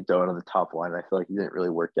Mastrosimone and Doan on the top line. I feel like he didn't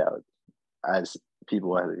really work out as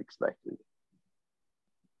people had expected.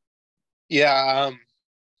 Yeah,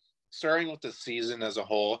 starting with the season as a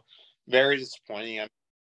whole, very disappointing.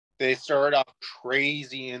 They started off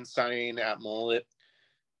crazy and signing at Mullet,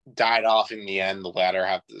 died off in the end, the latter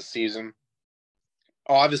half of the season.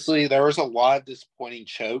 Obviously, there was a lot of disappointing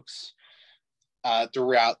chokes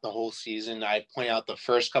throughout the whole season. I point out the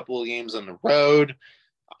first couple of games on the road,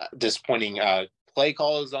 disappointing play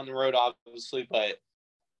calls on the road, obviously, but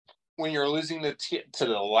when you're losing to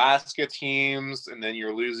the Alaska teams and then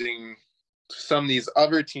you're losing to some of these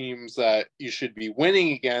other teams that you should be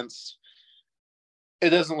winning against, it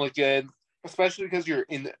doesn't look good, especially because you're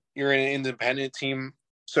an independent team.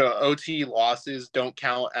 So OT losses don't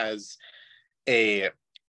count as a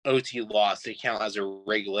OT loss; they count as a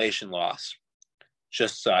regulation loss.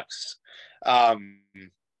 Just sucks. I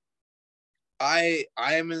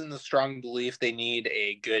am in the strong belief they need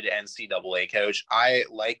a good NCAA coach. I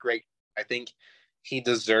like Greg. I think he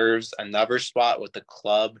deserves another spot with the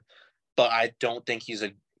club, but I don't think he's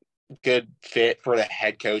a good fit for the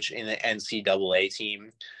head coach in the NCAA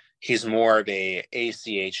team. He's more of a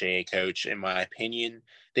ACHA coach, in my opinion.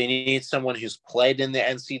 They need someone who's played in the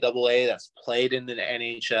NCAA, that's played in the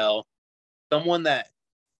NHL, someone that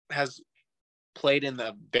has played in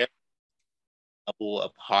the very level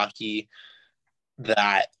of hockey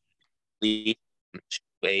that leads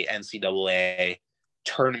to a NCAA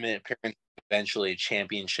tournament appearance, eventually a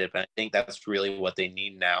championship. And I think that's really what they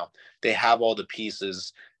need now. They have all the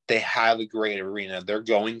pieces. They have a great arena. They're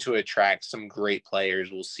going to attract some great players.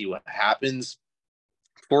 We'll see what happens.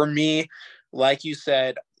 For me, like you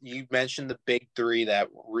said, you mentioned the big three that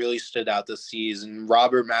really stood out this season.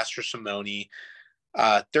 Robert Mastrosimone,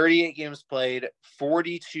 38 games played,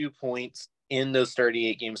 42 points in those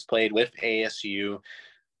 38 games played with ASU.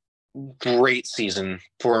 Great season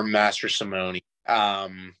for Mastrosimone.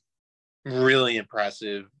 Really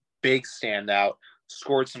impressive. Big standout.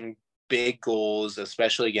 Scored some big goals,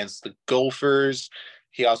 especially against the Gophers.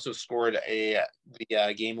 He also scored the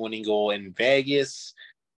game-winning goal in Vegas.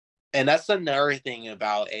 And that's another thing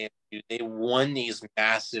about ASU. They won these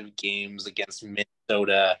massive games against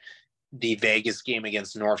Minnesota, the Vegas game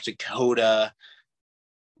against North Dakota.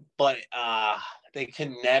 But they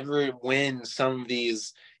can never win some of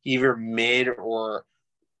these either mid or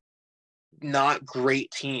not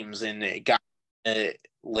great teams. And it got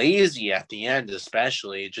lazy at the end,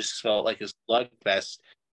 especially. It just felt like a slugfest.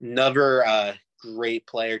 Another great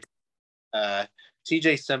player, TJ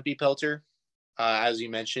Sempipelter, as you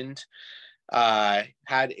mentioned, had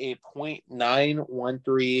a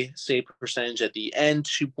 .913 save percentage at the end,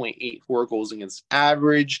 2.84 goals against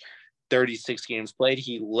average, 36 games played.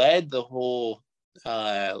 He led the whole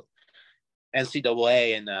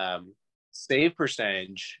NCAA in save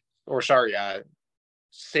percentage,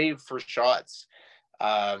 save for shots,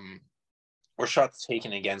 or shots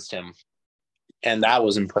taken against him. And that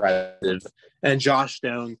was impressive. And Josh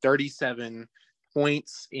Stone, 37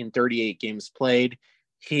 points in 38 games played.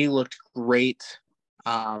 He looked great.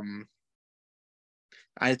 I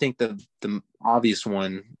think the obvious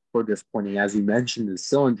one for disappointing, as you mentioned, is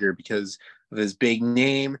Sillinger because of his big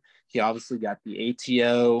name. He obviously got the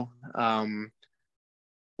ATO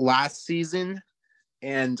last season.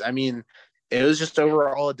 And, I mean, it was just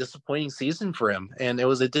overall a disappointing season for him. And it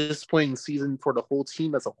was a disappointing season for the whole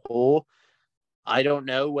team as a whole. I don't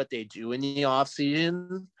know what they do in the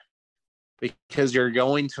offseason because you're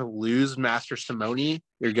going to lose Mastrosimone.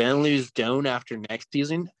 You're going to lose Doan after next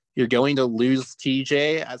season. You're going to lose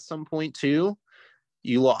TJ at some point too.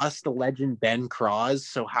 You lost the legend Ben Cross,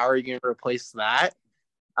 so how are you going to replace that?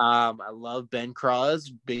 I love Ben Cross,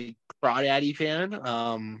 big Crawdaddy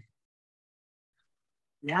fan.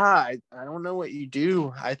 Yeah, I don't know what you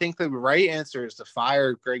do. I think the right answer is to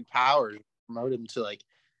fire Greg Powers, promote him to like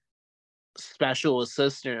special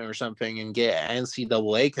assistant or something, and get an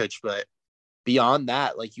NCAA coach. But beyond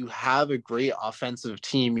that, like you have a great offensive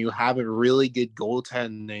team, you have a really good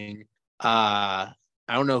goaltending. I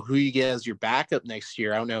don't know who you get as your backup next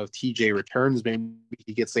year. I don't know if TJ returns. Maybe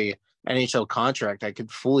he gets a NHL contract. I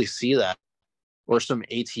could fully see that, or some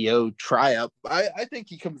ATO tryout. I think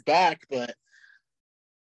he comes back, but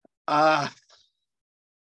I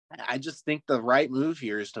just think the right move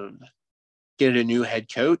here is to get a new head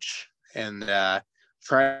coach and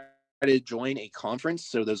try to join a conference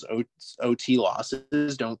so those OT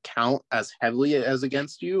losses don't count as heavily as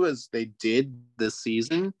against you as they did this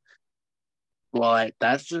season. Well,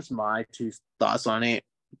 that's just my two thoughts on it.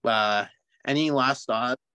 Any last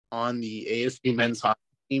thoughts on the ASU men's hockey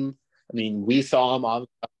team? I mean, we saw them on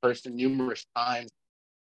person numerous times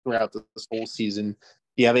throughout this whole season.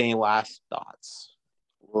 Do you have any last thoughts?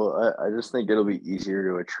 Well, I just think it'll be easier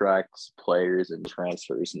to attract players and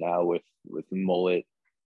transfers now with Mullet,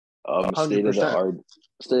 100%. state of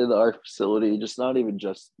the art facility. Just not even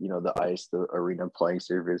just the ice, the arena, playing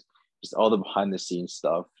surface, just all the behind the scenes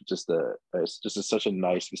stuff. It's such a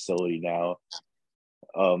nice facility now.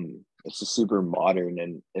 It's just super modern,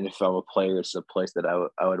 and if I'm a player, it's a place that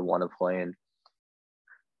I would want to play in.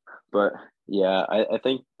 But yeah, I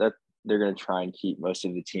think that they're going to try and keep most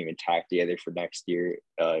of the team intact together for next year.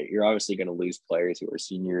 You're obviously going to lose players who are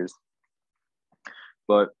seniors,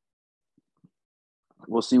 but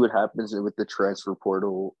we'll see what happens with the transfer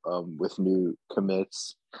portal, with new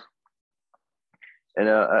commits. And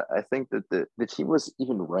I think that the team was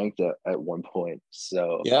even ranked at one point.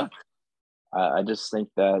 So yeah, I just think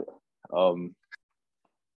that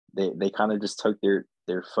they kind of just took their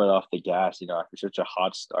foot off the gas, after such a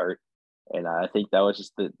hot start. And I think that was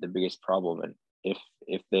just the biggest problem. And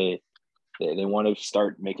if they want to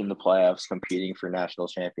start making the playoffs, competing for national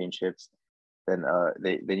championships, then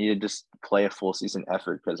they need to just play a full season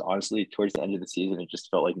effort. Because honestly, towards the end of the season, it just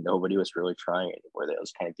felt like nobody was really trying anymore. They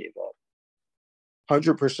just kind of gave up.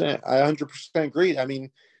 100%. I 100% agree. I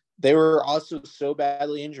mean, they were also so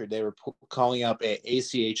badly injured. They were calling up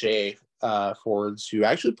ACHA forwards who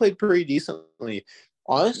actually played pretty decently.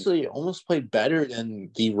 Honestly, almost played better than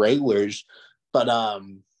the regulars. But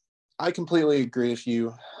I completely agree with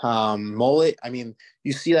you. Mullet, I mean,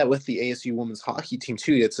 you see that with the ASU women's hockey team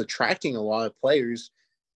too. It's attracting a lot of players.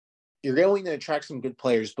 You're going to attract some good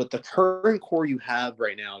players, but the current core you have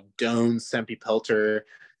right now, Doan, Sempi Pelter,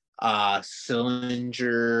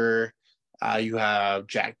 Sillinger, you have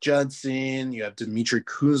Jack Judson, you have Dimitri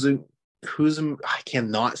Kuzum. I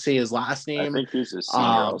cannot say his last I name. think he's a senior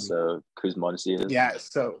also, Kuzmonsi is. Yeah,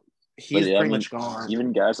 so But he's yeah, pretty much gone.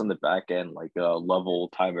 even guys on the back end like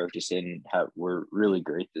Level, Ty Murchison were really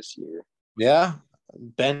great this year. Yeah,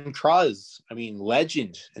 Ben Cruz, I mean,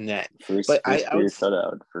 legend in that. First But career I would,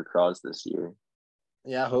 shutout for Cross this year.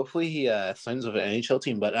 yeah, hopefully he signs with an NHL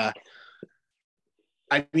team. But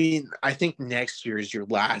I mean, I think next year is your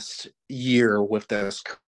last year with this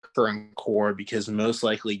current core because most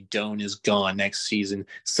likely Doan is gone next season.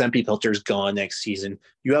 Sempi Pilter's gone next season.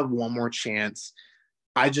 You have one more chance.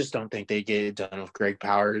 I just don't think they get it done with Greg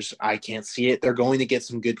Powers. I can't see it. They're going to get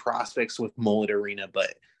some good prospects with Mullet Arena,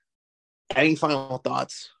 but any final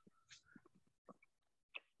thoughts?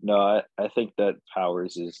 No, I think that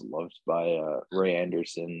Powers is loved by Ray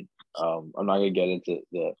Anderson. I'm not gonna get into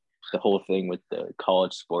the whole thing with the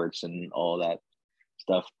college sports and all that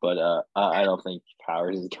stuff, but I don't think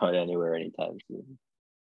Powers is going anywhere anytime soon.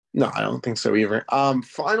 No, I don't think so either.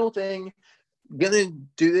 Final thing, gonna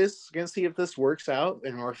do this, gonna see if this works out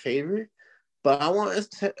in our favor. But I want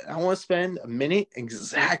to spend a minute,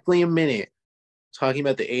 exactly a minute, talking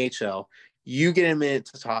about the AHL. You get a minute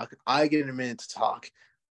to talk. I get a minute to talk.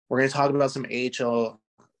 We're gonna talk about some AHL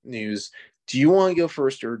news. Do you want to go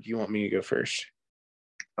first, or do you want me to go first?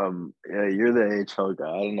 Yeah, you're the AHL guy.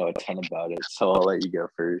 I don't know a ton about it, so I'll let you go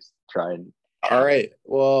first. Try and. All right.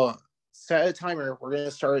 Well, set a timer. We're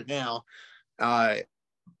gonna start it now.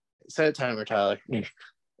 Set a timer, Tyler. All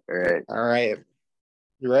right. All right.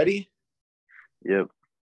 You ready? Yep.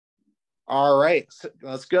 All right. So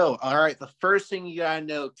let's go. All right. The first thing you gotta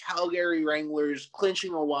know: Calgary Wranglers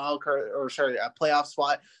clinching a wild card, or sorry, a playoff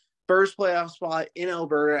spot first playoff spot in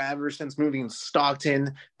Alberta ever since moving to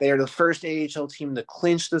Stockton. They are the first AHL team to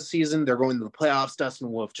clinch this season. They're going to the playoffs. Dustin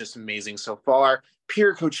Wolf, just amazing so far.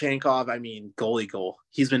 Pierre Kochenkov, I mean, goalie goal.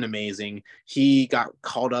 He's been amazing. He got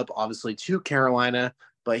called up, obviously, to Carolina,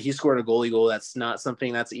 but he scored a goalie goal. That's not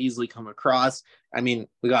something that's easily come across. I mean,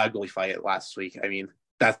 we got a goalie fight last week. I mean,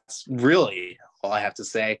 that's really all I have to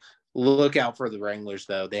say. Look out for the Wranglers,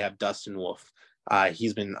 though. They have Dustin Wolf.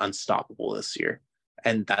 He's been unstoppable this year.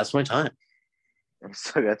 And that's my time. I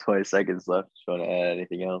still got 20 seconds left. Do you want to add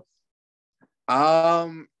anything else?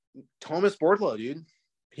 Thomas Bordlow, dude.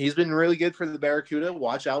 He's been really good for the Barracuda.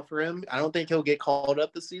 Watch out for him. I don't think he'll get called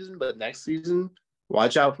up this season, but next season,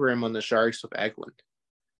 watch out for him on the Sharks with Eklund.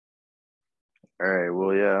 All right.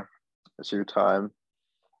 Well, yeah. That's your time.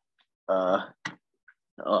 I'll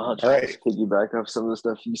try to piggyback off some of the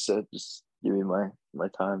stuff you said. Just give me my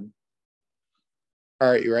time. All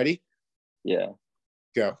right. You ready? Yeah.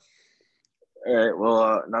 Go. All right.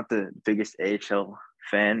 Well, not the biggest AHL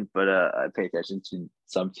fan, but I pay attention to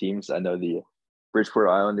some teams. I know the Bridgeport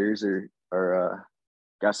Islanders are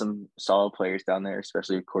got some solid players down there,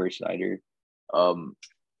 especially with Corey Schneider.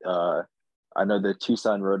 I know the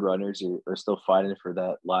Tucson Roadrunners are still fighting for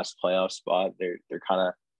that last playoff spot. They're kind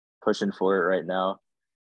of pushing for it right now.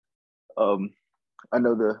 I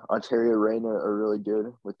know the Ontario Reign are really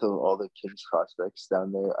good with all the Kings prospects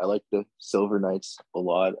down there. I like the Silver Knights a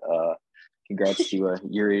lot. Congrats to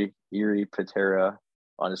Yuri Patera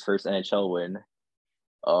on his first NHL win.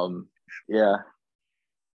 Yeah.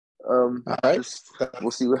 All right.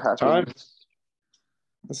 We'll see what happens.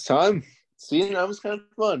 It's time. See, that was kind of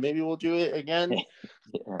fun. Maybe we'll do it again.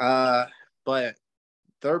 Yeah. But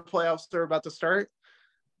their playoffs are about to start.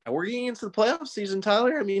 And we're getting into the playoff season,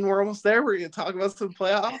 Tyler. I mean, we're almost there. We're going to talk about some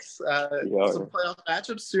playoffs, some playoff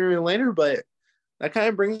matchups sooner or later. But that kind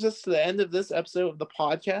of brings us to the end of this episode of the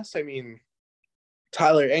podcast. I mean,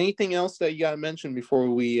 Tyler, anything else that you got to mention before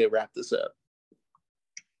we wrap this up?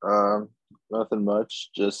 Nothing much.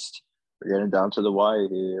 Just we're getting down to the wire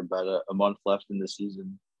here. About a month left in the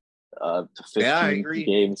season. To 15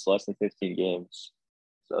 games, less than 15 games.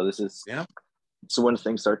 So this is So when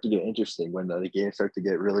things start to get interesting, when the games start to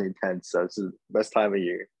get really intense. So it's the best time of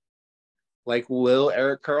year. Like, will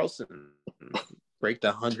Erik Karlsson break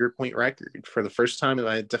the 100-point record for the first time in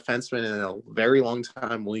a defenseman in a very long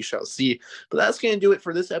time? We shall see. But that's going to do it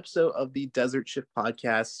for this episode of the Desert Shift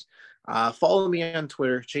Podcast. Follow me on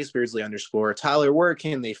Twitter, @ChaseBeardsley_. Tyler, where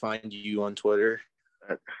can they find you on Twitter?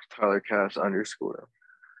 At TylerCast_.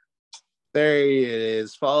 There it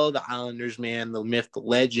is. Follow the Islanders, man, the myth, the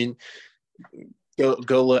legend.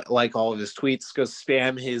 Go like all of his tweets. Go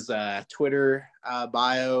spam his Twitter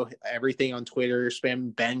bio, everything on Twitter.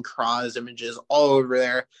 Spam Ben Cross images all over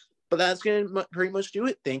there. But that's going to pretty much do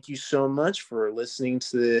it. Thank you so much for listening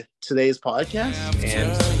to today's podcast,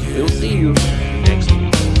 and we'll see you